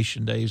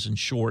acclimation days and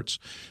shorts.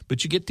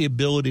 But you get the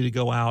ability to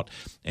go out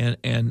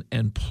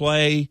and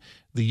play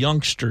the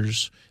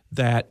youngsters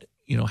that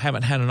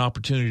haven't had an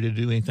opportunity to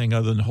do anything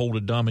other than hold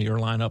a dummy or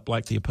line up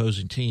like the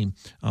opposing team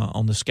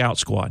on the scout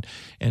squad.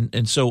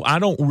 And so I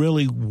don't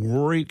really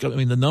worry. I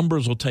mean, the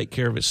numbers will take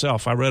care of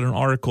itself. I read an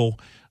article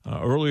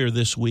earlier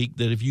this week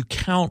that if you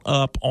count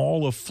up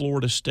all of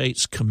Florida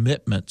State's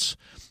commitments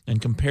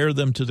and compare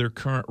them to their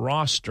current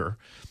roster,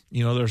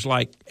 there's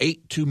like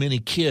 8 too many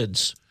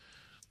kids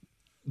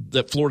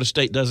that Florida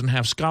State doesn't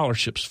have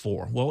scholarships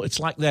for. Well, it's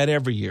like that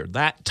every year.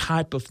 That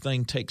type of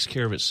thing takes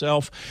care of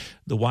itself.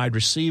 The wide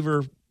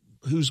receiver,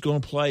 who's going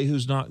to play,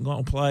 who's not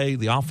going to play,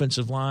 the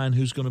offensive line,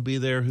 who's going to be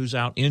there, who's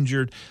out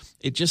injured.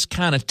 It just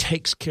kind of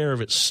takes care of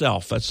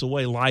itself. That's the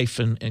way life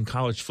in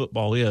college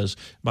football is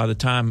by the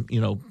time,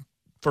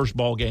 first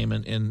ball game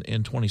in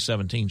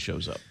 2017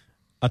 shows up.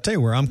 I'll tell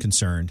you where I'm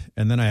concerned,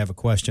 and then I have a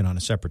question on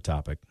a separate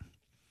topic.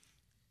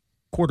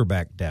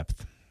 Quarterback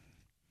depth.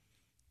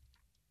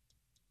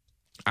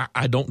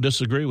 I don't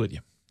disagree with you.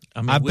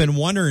 I mean, I've been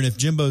wondering if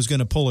Jimbo's going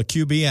to pull a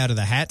QB out of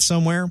the hat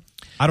somewhere.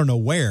 I don't know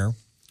where,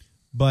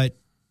 but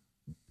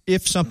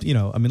if something,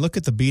 look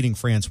at the beating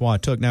Francois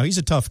took. Now, he's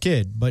a tough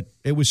kid, but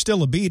it was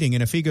still a beating,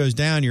 and if he goes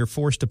down, you're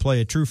forced to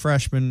play a true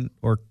freshman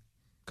or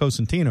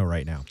Cosentino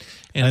right now.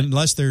 And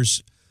unless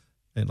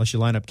you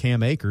line up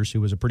Cam Akers,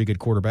 who was a pretty good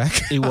quarterback.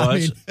 He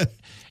was.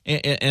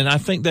 And I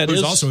think that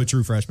is also a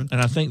true freshman.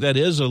 And I think that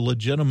is a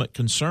legitimate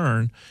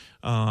concern.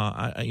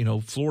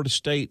 Florida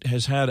State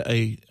has had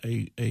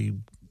a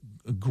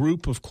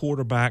group of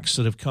quarterbacks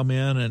that have come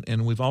in,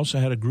 and we've also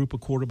had a group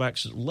of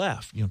quarterbacks that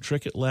left.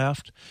 Trickett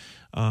left.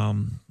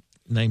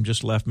 Name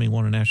just left me,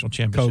 won a national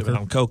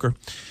championship. Coker.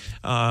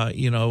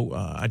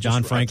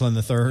 John Franklin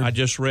III. I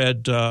just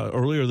read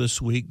earlier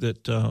this week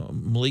that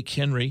Malik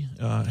Henry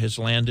has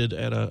landed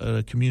at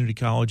a community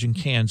college in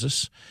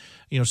Kansas.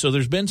 So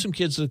there's been some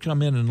kids that have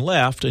come in and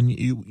left, and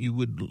you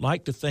would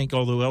like to think,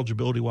 although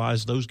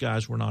eligibility-wise, those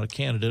guys were not a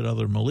candidate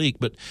other than Malik,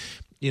 but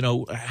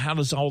how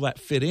does all that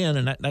fit in?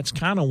 And that's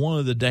kind of one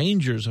of the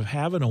dangers of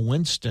having a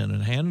Winston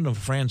and having a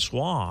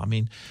Francois. I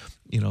mean,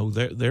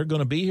 they're going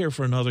to be here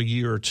for another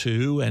year or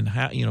two, and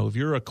if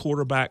you're a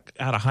quarterback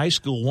out of high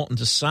school wanting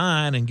to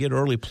sign and get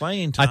early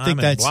playing time, I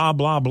think that's blah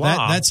blah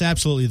blah. That's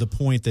absolutely the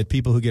point that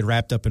people who get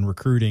wrapped up in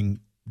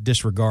recruiting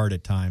disregard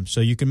at times. So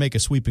you can make a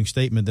sweeping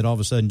statement that all of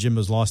a sudden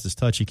Jimbo's lost his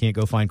touch, he can't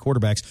go find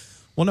quarterbacks.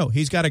 Well, no,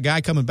 he's got a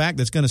guy coming back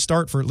that's going to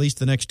start for at least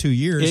the next 2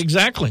 years.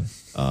 Exactly.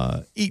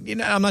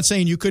 I'm not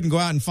saying you couldn't go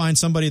out and find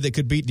somebody that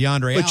could beat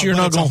DeAndre but out, you're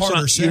not going to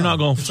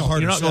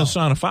to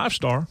sign a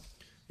 5-star.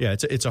 Yeah,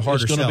 it's a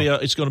harder sell.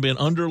 It's going to be an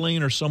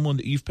underling or someone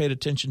that you've paid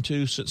attention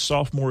to since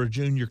sophomore or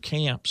junior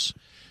camps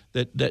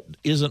that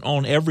isn't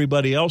on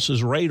everybody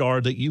else's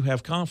radar that you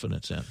have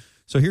confidence in.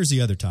 So here's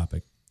the other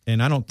topic,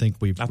 and I don't think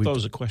I thought it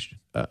was a question.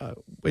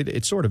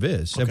 It sort of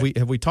is. Okay.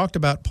 Have we talked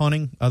about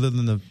punting other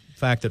than the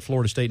fact that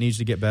Florida State needs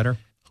to get better?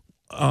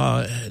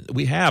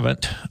 We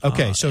haven't.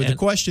 Okay, so the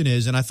question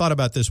is, and I thought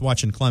about this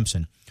watching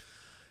Clemson,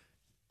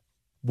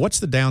 what's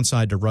the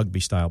downside to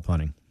rugby-style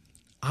punting?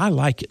 I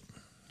like it.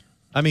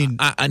 I mean,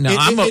 I'm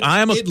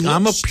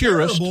a purist.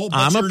 Terrible, but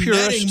I'm a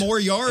purist. Netting more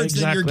yards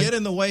than you're Exactly.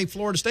 getting the way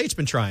Florida State's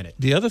been trying it.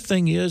 The other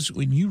thing is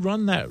when you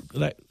run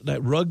that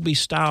rugby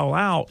style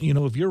out,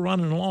 if you're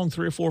running along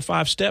 3 or 4 or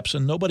 5 steps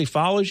and nobody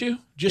follows you,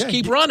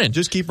 keep running.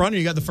 Just keep running.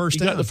 You got the first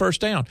down. You got the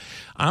first down.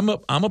 I'm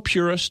a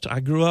purist.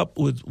 I grew up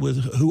with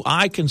who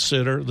I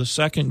consider the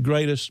second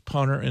greatest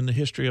punter in the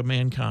history of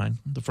mankind.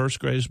 The first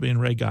greatest being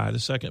Ray Guy, the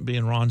second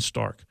being Ron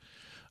Stark.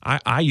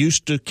 I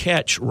used to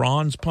catch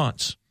Ron's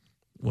punts.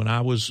 When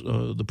I was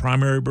the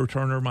primary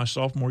returner my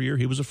sophomore year,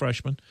 he was a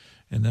freshman.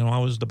 And then I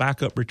was the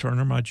backup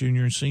returner my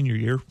junior and senior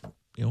year.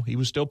 He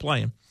was still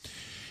playing.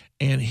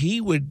 And he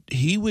would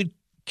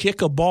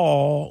kick a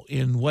ball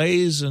in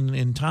ways and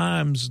in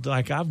times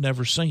like I've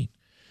never seen.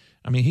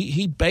 I mean,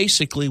 he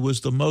basically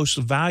was the most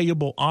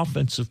valuable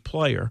offensive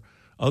player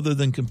other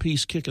than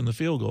Capice kicking the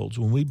field goals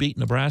when we beat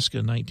Nebraska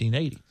in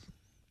 1980.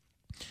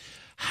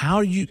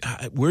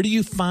 Where do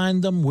you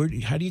find them?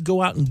 How do you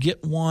go out and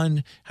get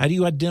one? How do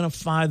you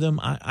identify them?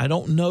 I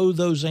don't know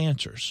those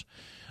answers,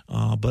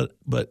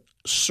 but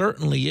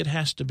certainly it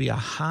has to be a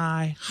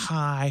high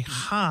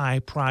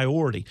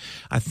priority.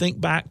 I think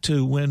back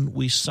to when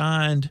we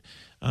signed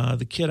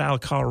the kid out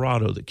of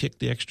Colorado that kicked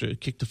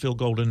the field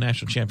goal in the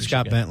national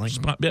championship.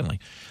 Scott Bentley.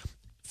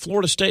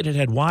 Florida State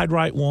had wide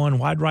right 1,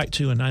 wide right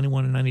 2 in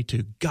 91 and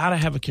 92. Got to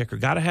have a kicker.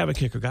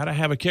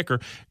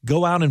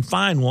 Go out and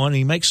find one. And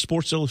he makes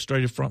Sports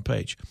Illustrated front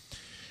page.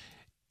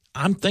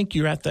 I think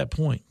you're at that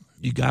point.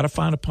 You got to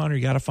find a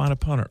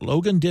punter.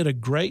 Logan did a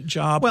great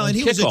job. Well, and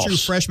he kickoffs. was a true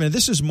freshman.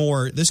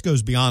 This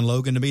goes beyond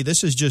Logan to me.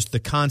 This is just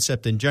the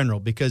concept in general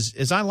because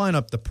as I line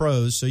up the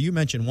pros, so you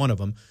mentioned one of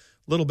them,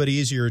 a little bit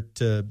easier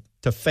to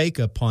fake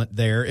a punt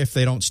there if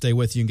they don't stay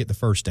with you and get the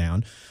first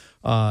down.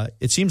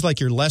 It seems like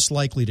you're less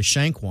likely to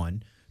shank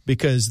one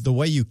because the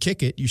way you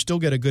kick it, you still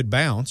get a good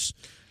bounce.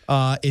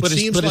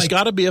 It's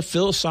got to be a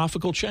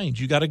philosophical change.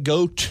 You got to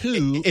go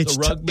to the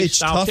rugby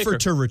style kicker. It's tougher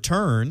to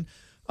return.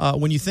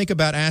 When you think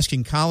about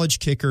asking college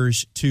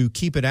kickers to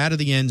keep it out of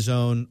the end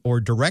zone or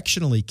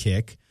directionally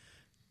kick,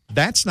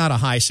 that's not a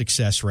high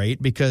success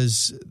rate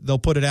because they'll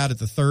put it out at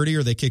the 30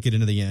 or they kick it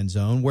into the end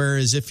zone.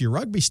 Whereas if you're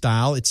rugby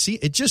style, it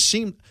just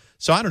seemed.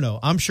 So I don't know.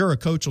 I'm sure a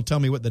coach will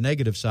tell me what the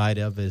negative side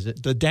of is.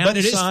 The downside,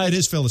 but it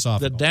is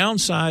philosophical. The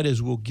downside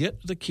is we'll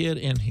get the kid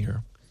in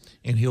here,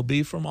 and he'll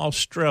be from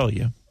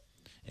Australia,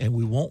 and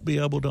we won't be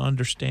able to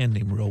understand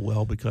him real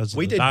well because of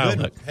the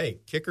dialect. Good. Hey,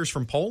 kickers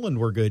from Poland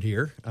were good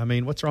here. I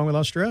mean, what's wrong with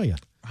Australia?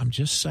 I'm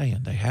just saying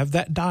they have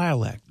that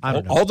dialect. I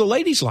don't know. All the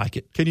ladies like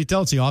it. Can you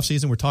tell it's the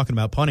offseason? We're talking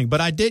about punting,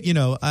 but I did. In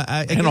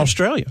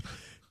Australia.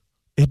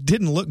 It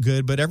didn't look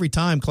good, but every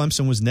time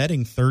Clemson was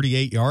netting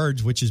 38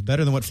 yards, which is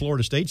better than what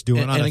Florida State's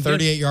doing on a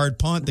 38-yard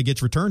punt that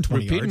gets returned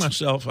 20 yards. Repeating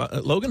myself,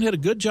 Logan had a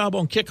good job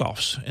on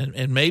kickoffs,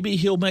 and maybe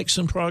he'll make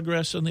some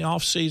progress in the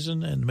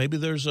offseason, and maybe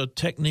there's a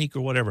technique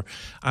or whatever.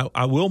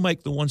 I will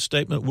make the one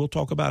statement. We'll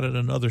talk about it in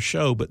another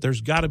show, but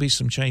there's got to be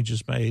some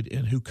changes made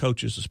in who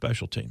coaches the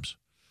special teams.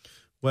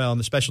 Well, and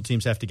the special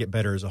teams have to get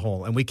better as a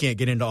whole, and we can't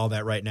get into all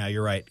that right now.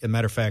 You're right. As a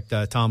matter of fact,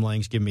 Tom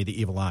Lang's giving me the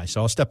evil eye,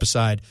 so I'll step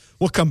aside.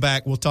 We'll come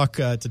back. We'll talk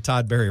to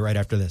Todd Berry right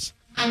after this.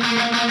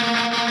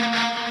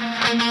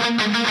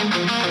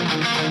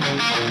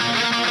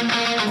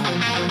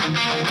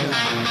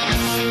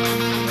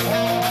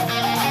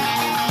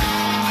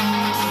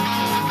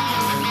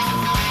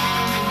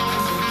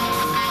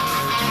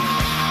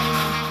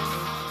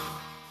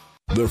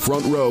 The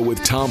Front Row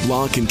with Tom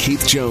Block and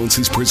Keith Jones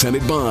is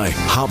presented by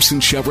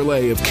Hobson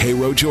Chevrolet of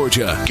Cairo,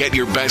 Georgia. Get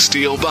your best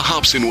deal the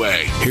Hobson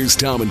way. Here's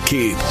Tom and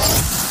Keith.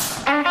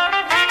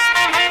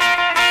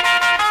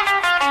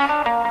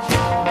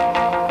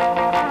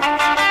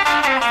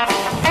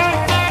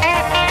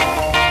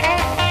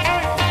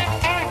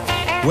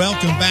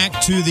 Welcome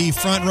back to the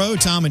Front Row.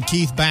 Tom and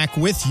Keith back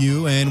with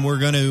you, and we're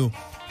going to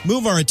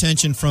move our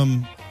attention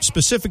from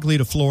specifically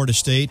to Florida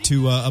State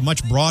to a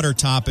much broader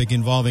topic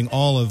involving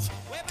all of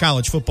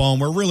college football,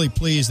 and we're really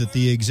pleased that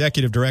the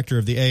executive director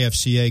of the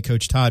AFCA,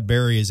 Coach Todd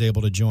Berry, is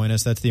able to join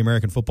us. That's the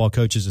American Football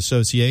Coaches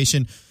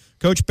Association.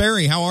 Coach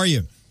Berry, how are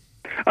you?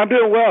 I'm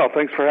doing well.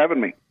 Thanks for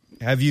having me.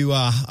 Have you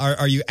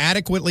are you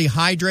adequately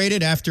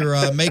hydrated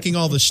after making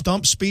all the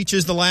stump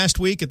speeches the last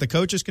week at the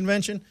coaches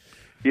convention?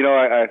 You know,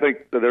 I think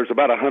there's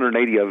about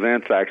 180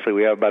 events, actually.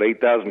 We have about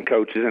 8,000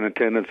 coaches in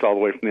attendance all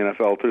the way from the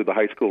NFL through the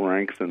high school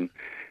ranks, and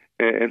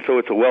And so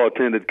it's a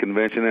well-attended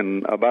convention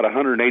and about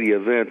 180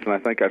 events, and I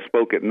think I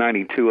spoke at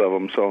 92 of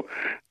them. So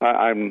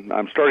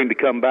I'm starting to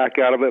come back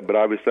out of it, but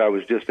obviously I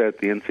was just at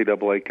the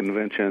NCAA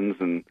conventions,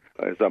 and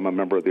as I'm a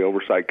member of the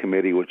Oversight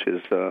Committee, which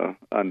is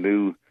a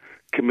new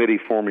committee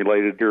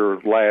formulated here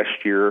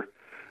last year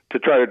to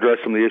try to address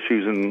some of the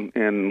issues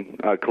in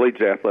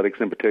collegiate athletics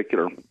in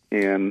particular.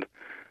 And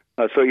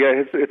so,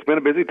 yeah, it's been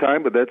a busy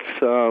time, but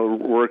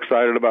we're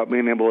excited about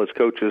being able as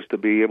coaches to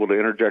be able to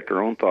interject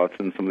our own thoughts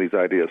in some of these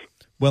ideas.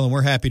 Well, and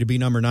we're happy to be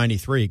number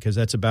 93 because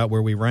that's about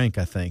where we rank,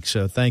 I think.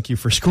 So thank you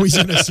for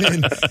squeezing us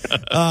in.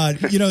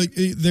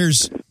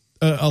 There's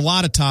a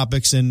lot of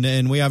topics,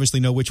 and we obviously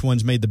know which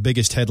ones made the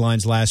biggest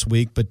headlines last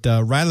week. But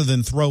rather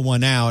than throw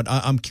one out,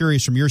 I'm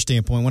curious from your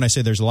standpoint. When I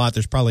say there's a lot,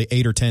 there's probably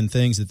 8 or 10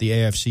 things that the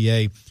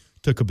AFCA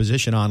took a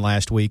position on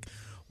last week.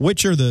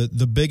 Which are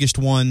the biggest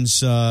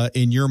ones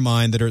in your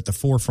mind that are at the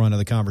forefront of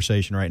the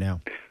conversation right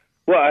now?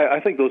 Well, I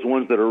think those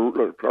ones that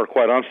are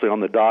quite honestly on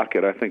the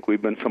docket. I think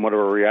we've been somewhat of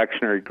a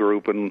reactionary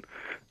group, and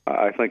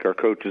I think our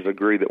coaches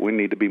agree that we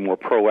need to be more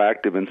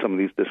proactive in some of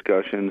these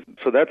discussions.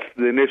 So that's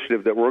the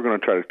initiative that we're going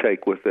to try to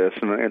take with this.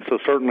 And so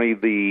certainly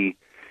the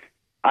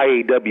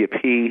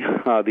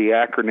IAWP, the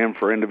acronym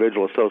for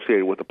individual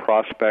associated with the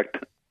prospect,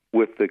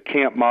 with the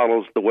camp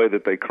models the way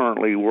that they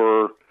currently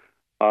were,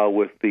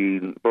 with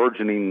the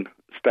burgeoning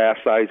staff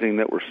sizing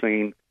that we're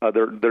seeing,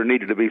 there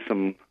needed to be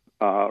some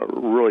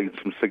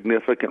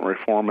significant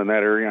reform in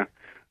that area.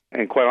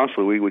 And quite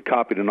honestly, we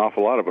copied an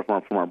awful lot of it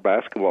from our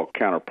basketball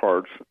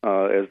counterparts,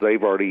 as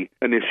they've already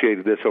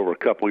initiated this over a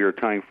couple-year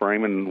time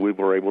frame, and we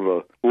were able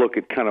to look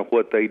at kind of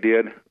what they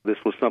did. This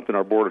was something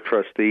our Board of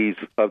Trustees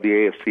of the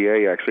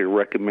AFCA actually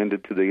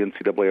recommended to the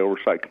NCAA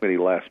Oversight Committee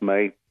last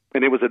May,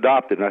 and it was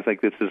adopted. And I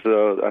think this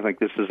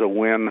is a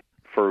win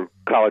for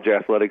college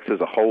athletics as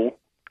a whole.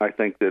 I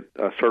think that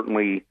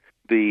certainly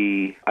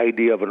the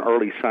idea of an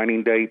early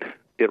signing date,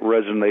 it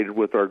resonated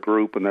with our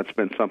group, and that's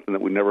been something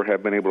that we never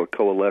have been able to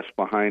coalesce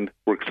behind.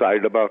 We're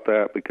excited about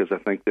that because I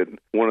think that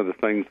one of the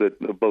things that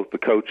both the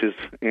coaches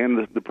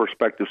and the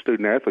prospective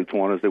student athletes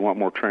want is they want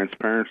more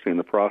transparency in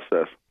the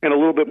process and a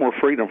little bit more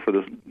freedom for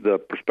the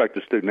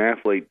prospective student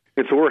athlete.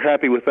 And so we're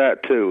happy with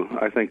that, too.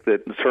 I think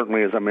that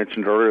certainly, as I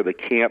mentioned earlier, the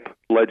camp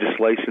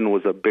legislation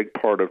was a big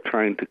part of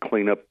trying to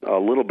clean up a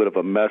little bit of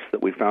a mess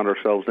that we found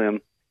ourselves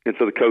in. And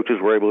so the coaches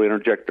were able to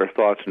interject their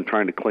thoughts in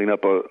trying to clean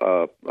up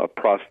a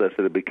process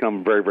that had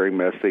become very, very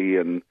messy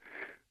and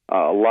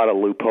a lot of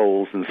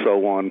loopholes and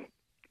so on.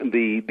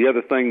 The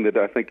other thing that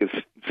I think is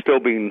still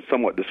being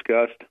somewhat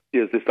discussed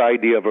is this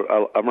idea of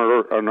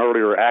an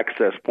earlier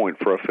access point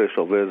for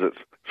official visits.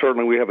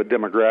 Certainly we have a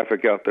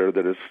demographic out there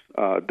that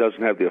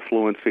doesn't have the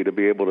affluency to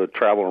be able to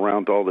travel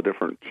around to all the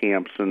different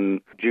camps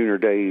and junior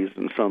days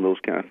and some of those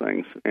kind of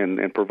things.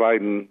 And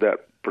providing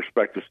that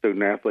prospective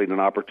student athlete an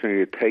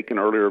opportunity to take an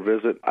earlier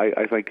visit,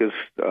 I think is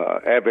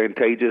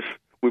advantageous.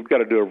 We've got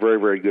to do a very,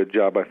 very good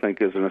job, I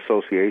think, as an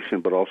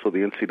association, but also the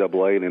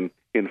NCAA in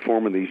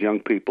informing these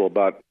young people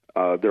about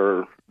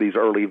these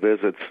early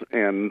visits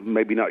and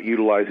maybe not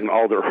utilizing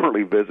all their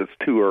early visits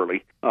too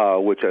early,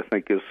 which I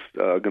think is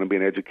going to be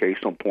an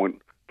educational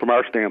point from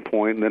our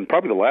standpoint. And then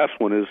probably the last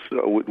one is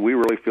we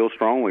really feel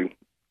strongly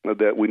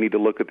that we need to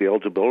look at the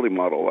eligibility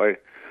model.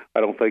 I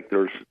don't think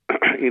there's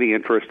any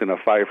interest in a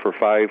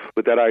 5-for-5,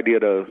 but that idea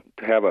to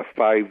have a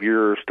 5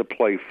 years to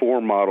play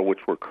 4 model, which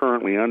we're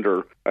currently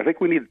under, I think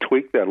we need to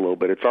tweak that a little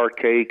bit. It's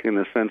archaic in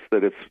the sense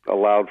that it's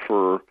allowed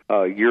for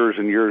years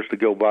and years to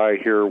go by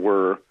here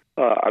where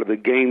the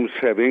games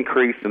have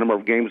increased, the number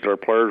of games that our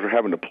players are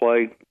having to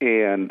play,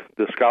 and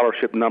the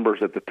scholarship numbers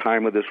at the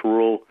time of this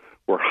rule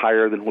were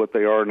higher than what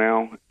they are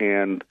now,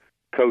 and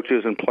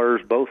coaches and players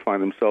both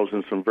find themselves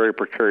in some very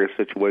precarious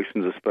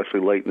situations,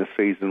 especially late in the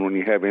season when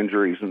you have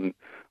injuries and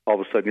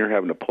all of a sudden you're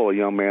having to pull a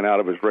young man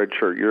out of his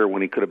redshirt year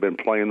when he could have been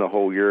playing the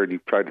whole year and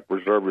you've tried to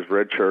preserve his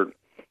redshirt.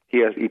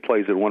 He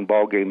plays in one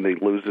ball game and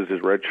he loses his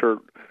redshirt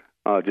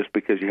just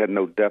because you had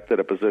no depth at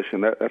a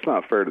position. That's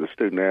not fair to the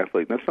student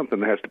athlete. That's something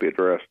that has to be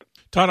addressed.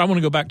 Todd, I want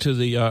to go back to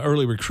the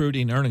early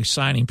recruiting, early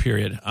signing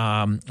period.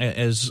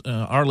 As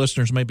our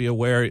listeners may be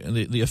aware,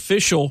 the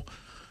official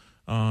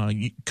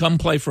come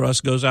play for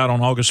us goes out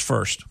on August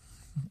 1st.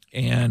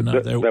 And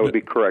that would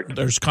be correct.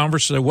 There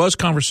was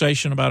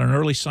conversation about an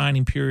early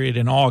signing period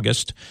in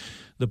August.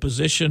 The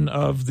position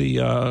of the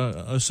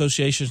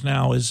associations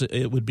now is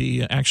it would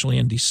be actually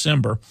in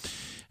December.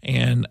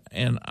 And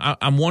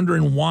I'm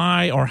wondering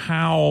why or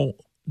how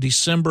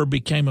December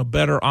became a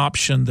better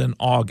option than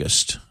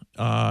August.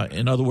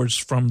 In other words,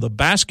 from the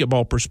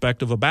basketball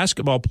perspective, a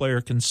basketball player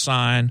can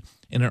sign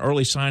in an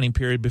early signing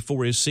period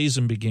before his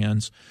season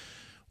begins.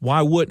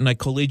 Why wouldn't a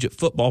collegiate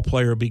football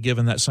player be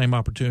given that same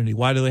opportunity?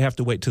 Why do they have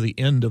to wait to the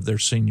end of their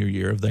senior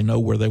year if they know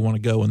where they want to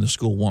go and the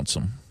school wants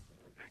them?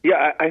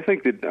 Yeah, I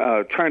think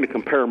that trying to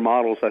compare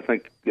models, I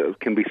think,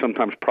 can be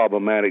sometimes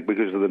problematic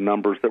because of the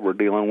numbers that we're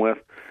dealing with.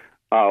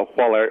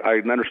 While I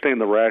understand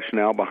the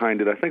rationale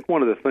behind it, I think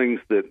one of the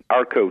things that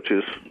our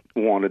coaches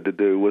wanted to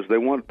do was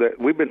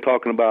we've been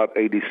talking about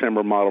a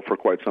December model for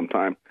quite some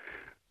time.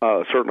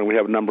 Certainly we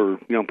have a number of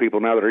young people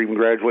now that are even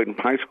graduating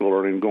from high school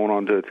or even going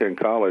on to attend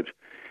college.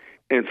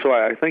 And so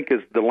I think as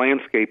the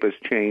landscape has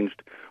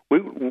changed,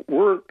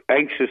 we're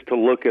anxious to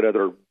look at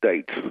other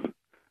dates,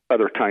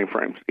 other time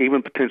frames,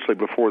 even potentially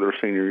before their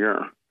senior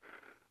year.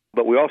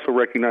 But we also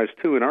recognize,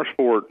 too, in our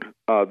sport,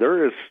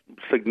 there is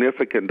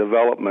significant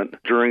development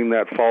during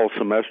that fall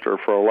semester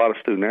for a lot of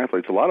student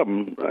athletes. A lot of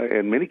them,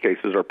 in many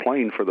cases, are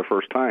playing for the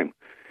first time.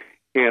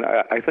 And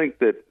I think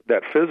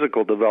that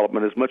physical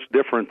development is much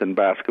different than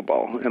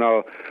basketball. And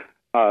I'll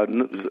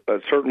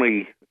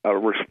certainly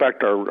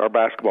respect our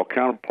basketball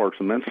counterparts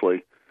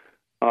immensely.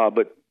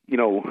 But,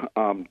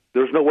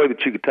 there's no way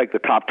that you could take the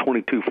top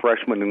 22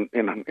 freshmen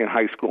in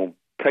high school,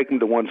 take them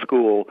to one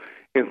school,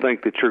 and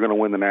think that you're going to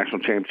win the national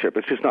championship.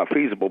 It's just not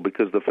feasible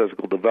because of the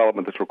physical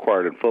development that's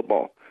required in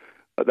football.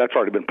 That's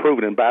already been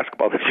proven in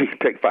basketball that you can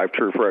take 5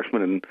 true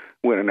freshmen and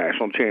win a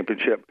national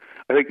championship.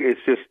 I think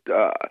it's just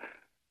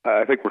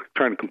I think we're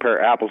trying to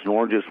compare apples and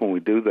oranges when we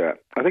do that.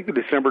 I think the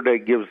December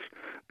date gives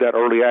that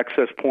early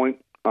access point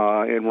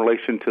in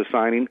relation to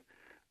signing.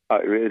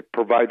 It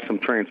provides some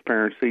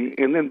transparency.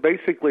 And then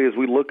basically as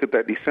we look at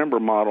that December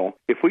model,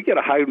 if we get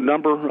a high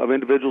number of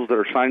individuals that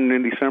are signing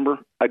in December,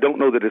 I don't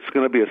know that it's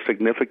going to be as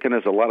significant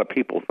as a lot of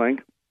people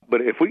think. But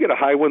if we get a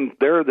high one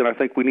there, then I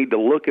think we need to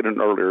look at an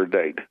earlier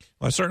date.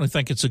 Well, I certainly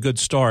think it's a good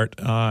start,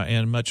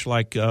 and much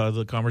like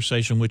the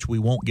conversation, which we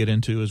won't get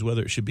into, is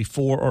whether it should be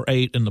 4 or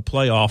 8 in the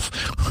playoff.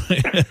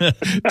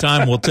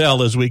 Time will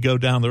tell as we go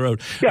down the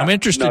road. Yeah, I'm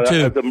interested,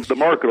 too. The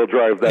market will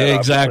drive that.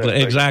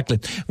 Exactly.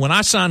 When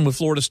I signed with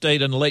Florida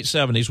State in the late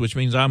 70s, which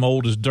means I'm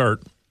old as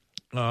dirt,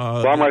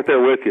 well, I'm right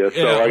there with you,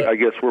 so I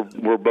guess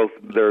we're both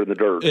there in the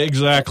dirt.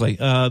 Exactly.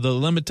 The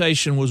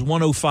limitation was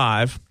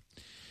 105.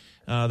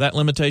 That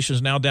limitation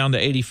is now down to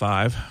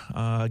 85.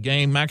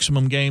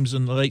 Maximum games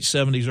in the late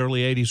 70s,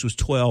 early 80s was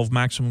 12.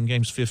 Maximum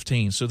games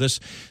 15. So this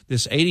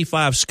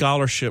 85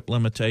 scholarship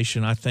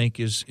limitation, I think,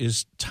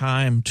 is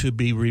time to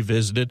be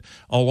revisited,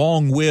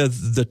 along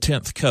with the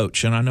 10th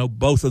coach. And I know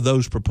both of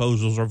those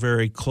proposals are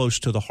very close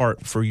to the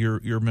heart for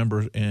your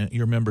members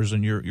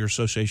and your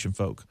association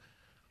folk.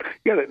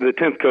 Yeah, the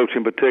 10th coach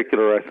in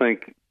particular, I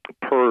think,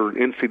 per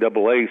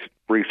NCAA's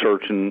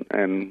research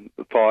and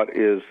thought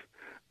is.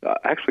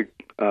 Actually,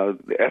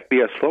 the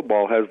FBS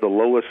football has the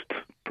lowest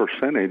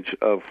percentage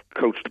of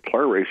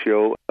coach-to-player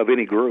ratio of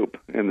any group,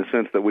 in the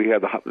sense that we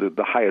have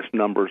the highest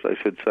numbers, I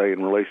should say,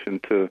 in relation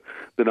to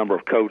the number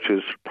of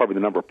coaches, probably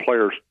the number of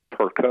players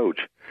per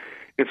coach.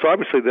 And so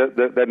obviously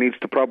that needs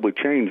to probably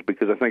change,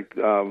 because I think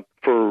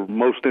for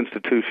most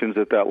institutions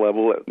at that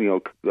level,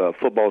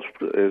 football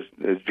is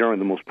generally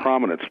the most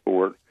prominent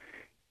sport.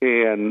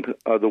 And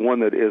the one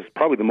that is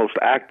probably the most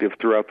active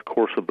throughout the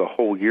course of the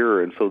whole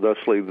year, and so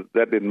thusly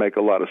that didn't make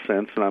a lot of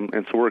sense.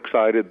 And so we're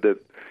excited that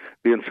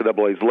the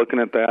NCAA is looking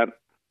at that,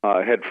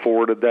 had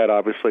forwarded that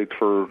obviously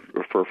for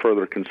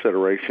further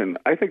consideration.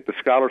 I think the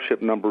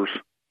scholarship numbers,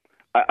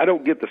 I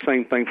don't get the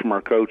same thing from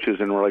our coaches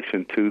in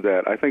relation to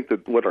that. I think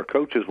that what our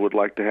coaches would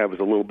like to have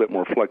is a little bit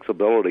more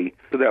flexibility.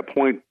 To that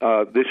point,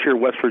 this year,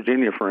 West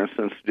Virginia, for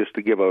instance, just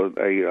to give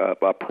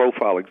a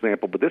profile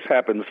example, but this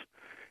happens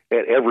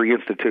at every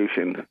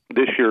institution.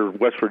 This year,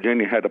 West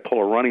Virginia had to pull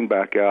a running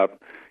back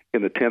out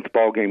in the 10th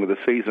ball game of the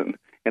season,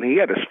 and he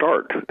had to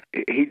start.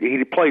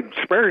 He played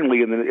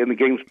sparingly in the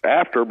games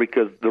after,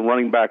 because the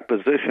running back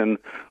position,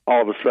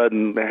 all of a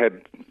sudden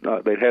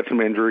they'd had some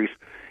injuries,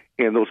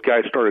 and those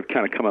guys started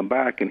kind of coming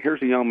back. And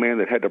here's a young man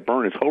that had to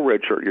burn his whole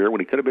redshirt year when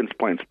he could have been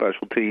playing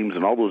special teams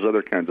and all those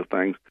other kinds of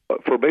things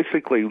for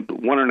basically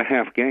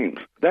 1.5 games.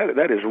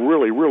 That is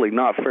really, really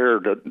not fair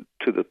to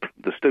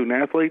the student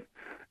athlete,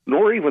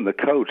 nor even the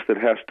coach that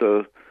has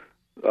to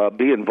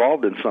be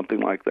involved in something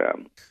like that.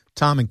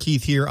 Tom and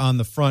Keith here on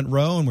the front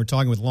row, and we're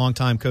talking with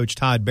longtime coach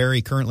Todd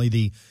Berry, currently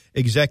the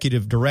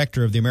executive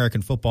director of the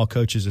American Football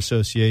Coaches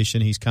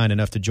Association. He's kind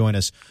enough to join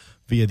us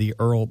via the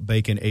Earl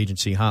Bacon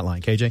Agency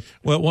hotline. KJ?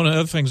 Well, one of the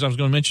other things I was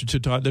going to mention to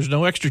Todd, there's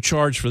no extra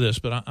charge for this,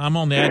 but I'm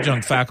on the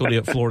adjunct faculty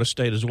at Florida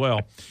State as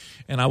well.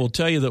 And I will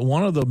tell you that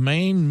one of the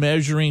main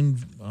measuring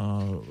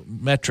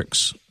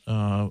metrics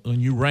when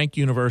you rank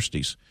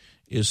universities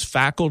is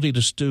faculty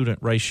to student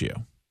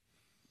ratio.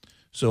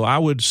 So I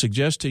would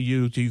suggest to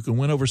you can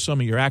win over some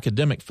of your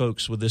academic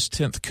folks with this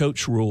 10th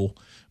coach rule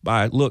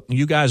by, look,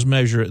 you guys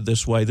measure it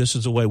this way. This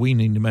is the way we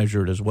need to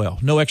measure it as well.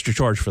 No extra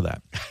charge for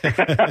that.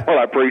 Well,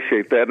 I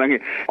appreciate that. And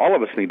all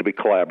of us need to be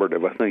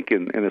collaborative, I think,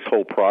 in this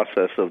whole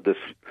process of this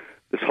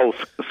whole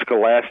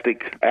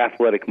scholastic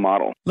athletic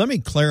model. Let me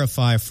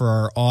clarify for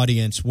our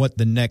audience what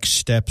the next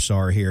steps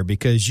are here,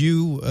 because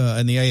you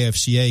and the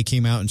AFCA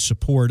came out in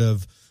support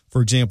of,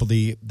 for example,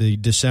 the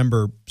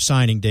December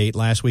signing date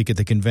last week at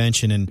the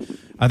convention, and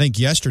I think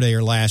yesterday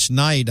or last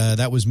night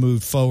that was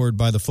moved forward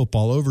by the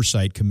Football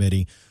Oversight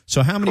Committee.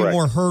 So how many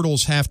more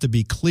hurdles have to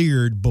be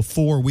cleared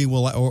before we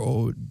will,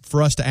 or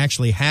for us to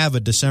actually have a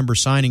December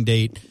signing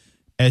date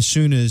as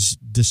soon as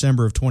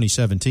December of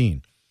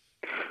 2017?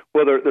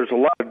 Well, there's a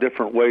lot of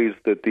different ways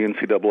that the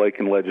NCAA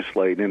can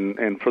legislate,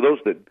 and for those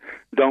that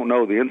don't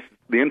know, the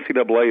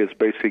NCAA is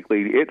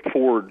basically, it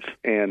forwards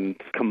and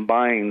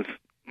combines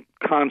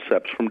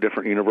concepts from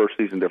different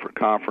universities and different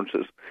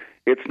conferences.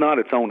 It's not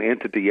its own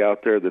entity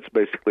out there that's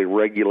basically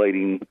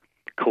regulating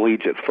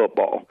collegiate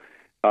football.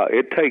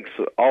 It takes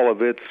all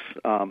of its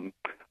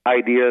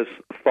ideas,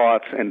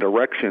 thoughts, and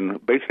direction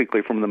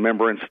basically from the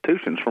member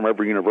institutions from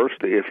every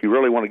university. If you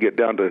really want to get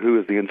down to who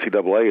is the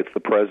NCAA, it's the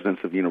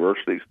presidents of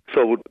universities.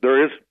 So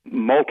there is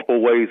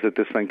multiple ways that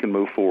this thing can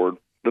move forward.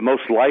 The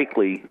most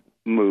likely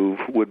move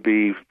would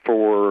be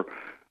for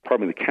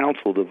probably the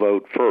council to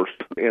vote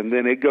first, and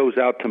then it goes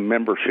out to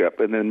membership,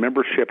 and then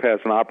membership has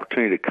an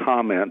opportunity to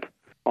comment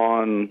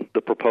on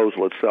the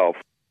proposal itself,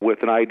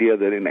 with an idea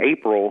that in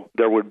April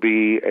there would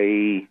be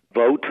a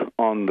vote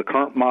on the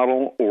current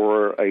model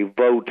or a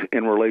vote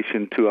in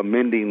relation to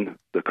amending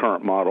the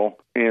current model.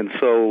 And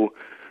so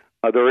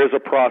there is a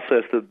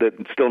process that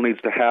still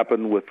needs to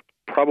happen, with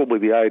probably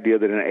the idea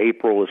that in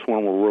April is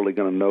when we're really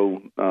going to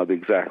know the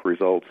exact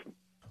results.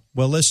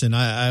 Well, listen,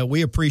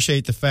 we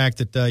appreciate the fact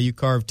that you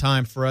carved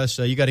time for us.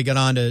 You got to get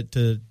on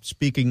to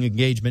speaking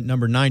engagement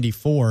number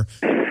 94.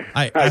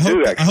 I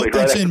hope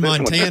that's in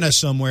Montana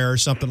somewhere or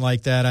something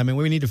like that. I mean,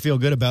 we need to feel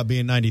good about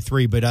being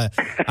 93, but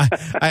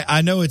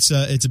I know it's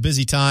a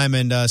busy time,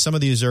 and some of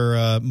these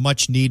are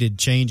much needed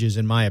changes,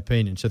 in my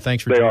opinion. So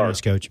thanks for joining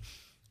us, Coach.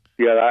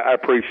 Yeah, I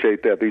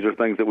appreciate that. These are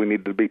things that we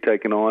need to be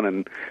taking on,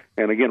 and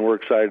again, we're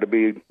excited to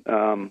be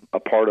a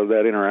part of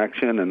that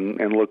interaction,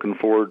 and looking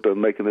forward to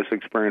making this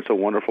experience a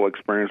wonderful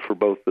experience for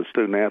both the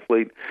student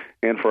athlete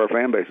and for our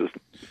fan bases.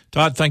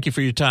 Todd, thank you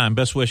for your time.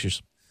 Best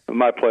wishes.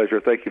 My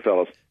pleasure. Thank you,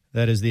 fellas.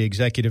 That is the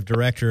executive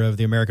director of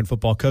the American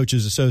Football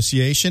Coaches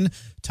Association,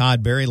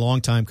 Todd Berry,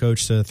 longtime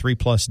coach,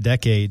 3+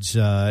 decades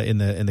in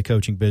the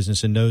coaching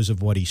business, and knows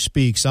of what he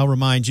speaks. I'll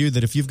remind you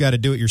that if you've got a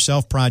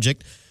do-it-yourself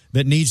project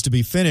that needs to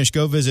be finished,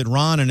 go visit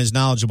Ron and his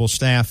knowledgeable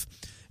staff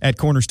at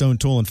Cornerstone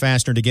Tool and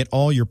Fastener to get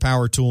all your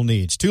power tool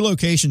needs. 2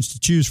 locations to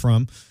choose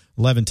from,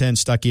 1110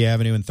 Stuckey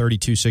Avenue and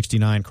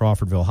 3269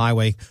 Crawfordville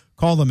Highway.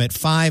 Call them at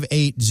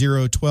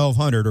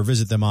 580-1200 or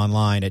visit them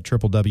online at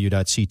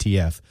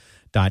www.ctf.nu.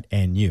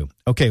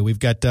 Okay, we've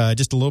got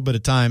just a little bit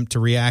of time to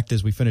react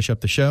as we finish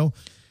up the show.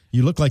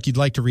 You look like you'd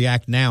like to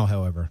react now,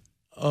 however.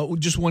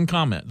 Just one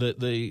comment.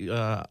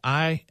 The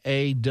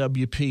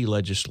IAWP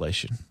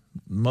legislation.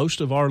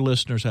 Most of our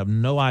listeners have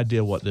no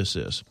idea what this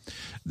is.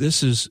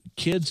 This is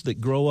kids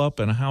that grow up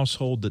in a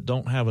household that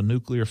don't have a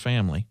nuclear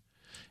family,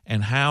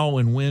 and how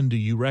and when do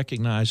you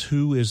recognize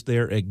who is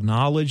their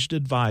acknowledged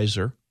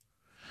advisor,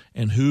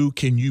 and who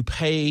can you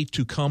pay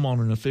to come on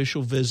an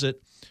official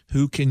visit,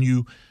 who can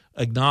you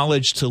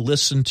acknowledge to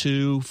listen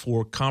to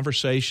for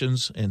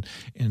conversations, and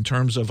in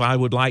terms of, I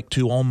would like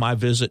to, on my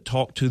visit,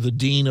 talk to the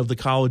dean of the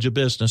College of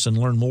Business and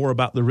learn more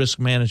about the risk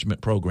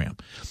management program.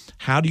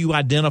 How do you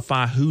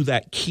identify who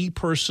that key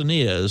person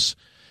is,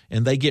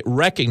 and they get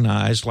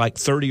recognized like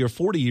 30 or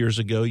 40 years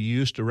ago you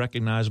used to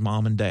recognize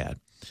mom and dad?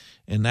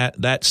 And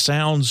that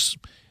sounds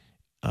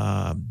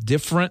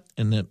different,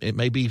 and it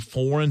may be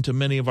foreign to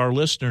many of our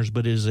listeners,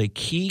 but it is a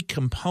key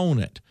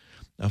component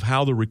of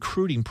how the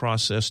recruiting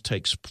process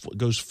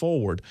goes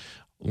forward.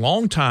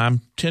 Long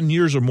time, 10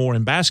 years or more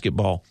in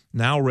basketball,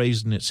 now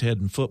raising its head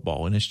in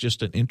football. And it's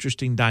just an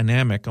interesting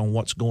dynamic on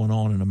what's going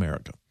on in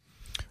America.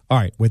 All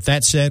right, with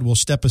that said, we'll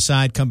step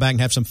aside, come back,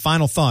 and have some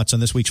final thoughts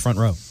on this week's Front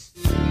Row.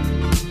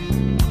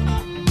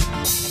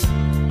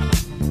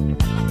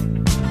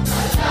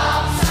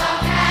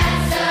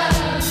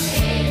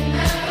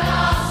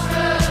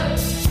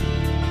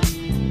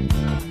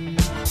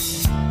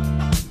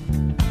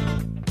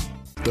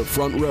 The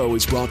Front Row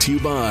is brought to you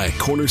by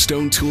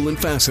Cornerstone Tool and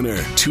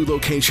Fastener. 2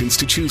 locations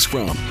to choose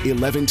from,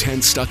 1110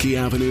 Stuckey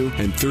Avenue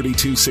and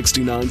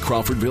 3269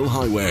 Crawfordville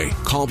Highway.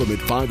 Call them at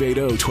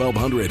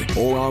 580-1200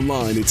 or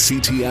online at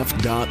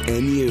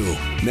ctf.nu.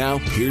 Now,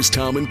 here's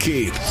Tom and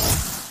Keith.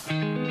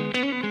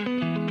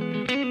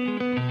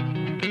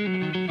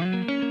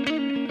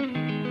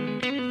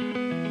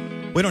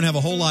 We don't have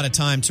a whole lot of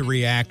time to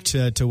react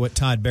to what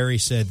Todd Berry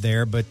said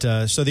there, but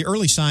so the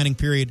early signing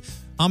period,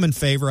 I'm in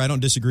favor. I don't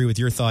disagree with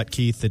your thought,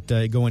 Keith,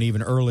 that going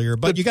even earlier.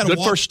 But you got to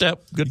walk. First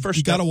step. Good first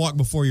step. You got to walk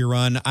before you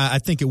run. I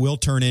think it will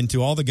turn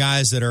into all the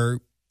guys that are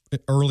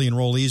early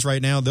enrollees right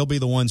now. They'll be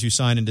the ones who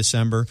sign in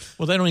December.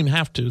 Well, they don't even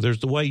have to. There's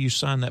the way you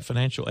sign that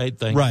financial aid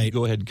thing. Right. You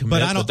go ahead and commit.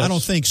 But I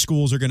don't think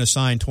schools are going to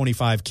sign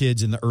 25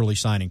 kids in the early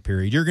signing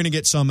period. You're going to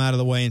get some out of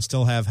the way and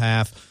still have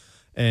half,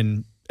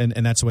 and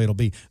that's the way it'll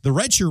be. The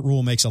redshirt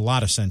rule makes a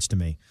lot of sense to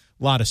me.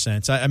 A lot of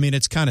sense. I mean,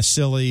 it's kind of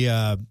silly.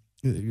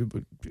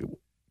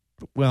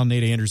 Well,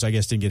 Nate Andrews, I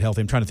guess, didn't get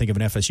healthy. I'm trying to think of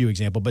an FSU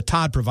example, but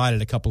Todd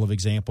provided a couple of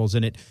examples,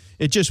 and it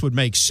just would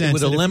make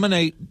sense. It would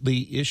eliminate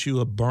the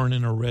issue of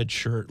burning a red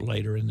shirt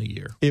later in the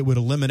year. It would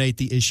eliminate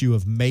the issue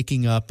of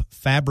making up,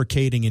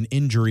 fabricating an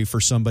injury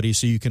for somebody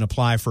so you can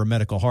apply for a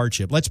medical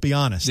hardship. Let's be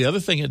honest. The other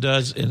thing it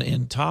does,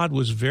 and Todd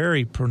was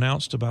very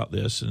pronounced about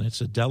this, and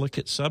it's a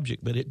delicate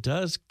subject, but it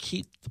does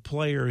keep the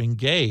player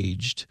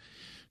engaged,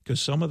 because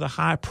some of the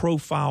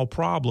high-profile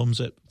problems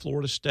at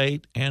Florida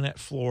State and at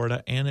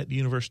Florida and at the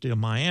University of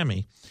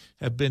Miami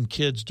have been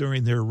kids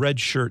during their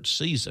redshirt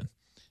season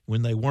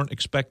when they weren't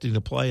expecting to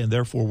play and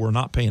therefore were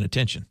not paying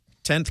attention.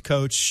 10th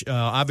coach,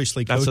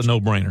 obviously That's a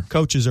no-brainer.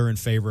 Coaches are in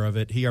favor of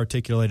it. He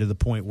articulated the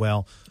point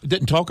well.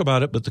 Didn't talk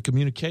about it, but the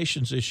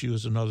communications issue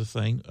is another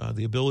thing.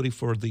 The ability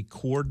for the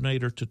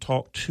coordinator to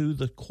talk to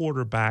the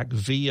quarterback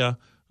via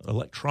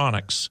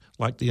electronics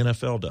like the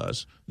NFL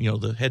does,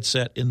 the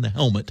headset in the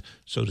helmet,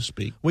 so to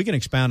speak. We can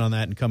expound on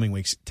that in coming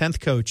weeks. 10th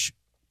coach,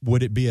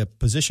 would it be a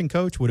position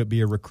coach? Would it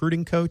be a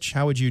recruiting coach?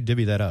 How would you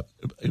divvy that up?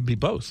 It'd be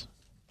both.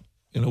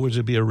 In other words,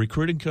 it'd be a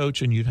recruiting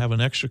coach, and you'd have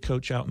an extra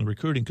coach out in the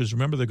recruiting, because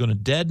remember, they're going to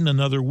deaden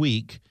another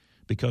week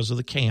because of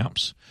the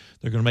camps.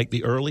 They're going to make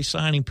the early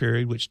signing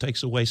period, which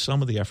takes away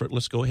some of the effort.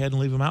 Let's go ahead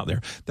and leave them out there.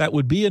 That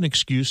would be an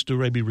excuse to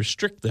maybe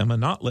restrict them and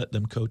not let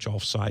them coach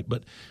off-site.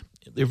 But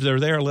if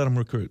they're there, let them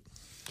recruit.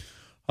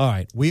 All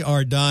right, we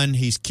are done.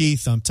 He's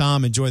Keith. I'm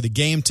Tom. Enjoy the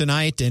game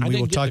tonight, and we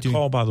will talk to you. I didn't get the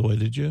call, by the way,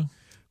 did you?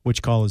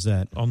 Which call is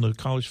that? On the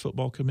college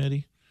football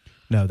committee?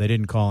 No, they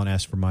didn't call and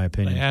ask for my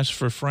opinion. They asked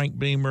for Frank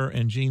Beamer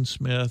and Gene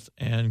Smith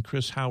and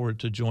Chris Howard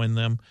to join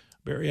them.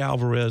 Barry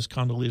Alvarez,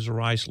 Condoleezza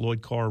Rice,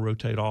 Lloyd Carr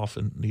rotate off,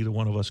 and neither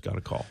one of us got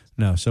a call.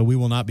 No, so we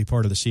will not be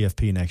part of the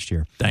CFP next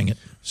year. Dang it.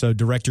 So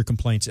direct your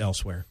complaints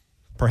elsewhere.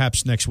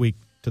 Perhaps next week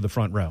to the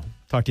front row.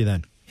 Talk to you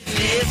then.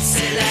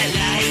 Lips like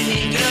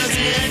lightning, girls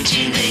lunch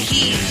in the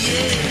heat,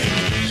 yeah.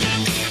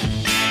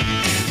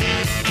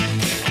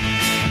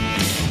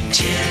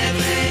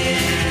 Jelly.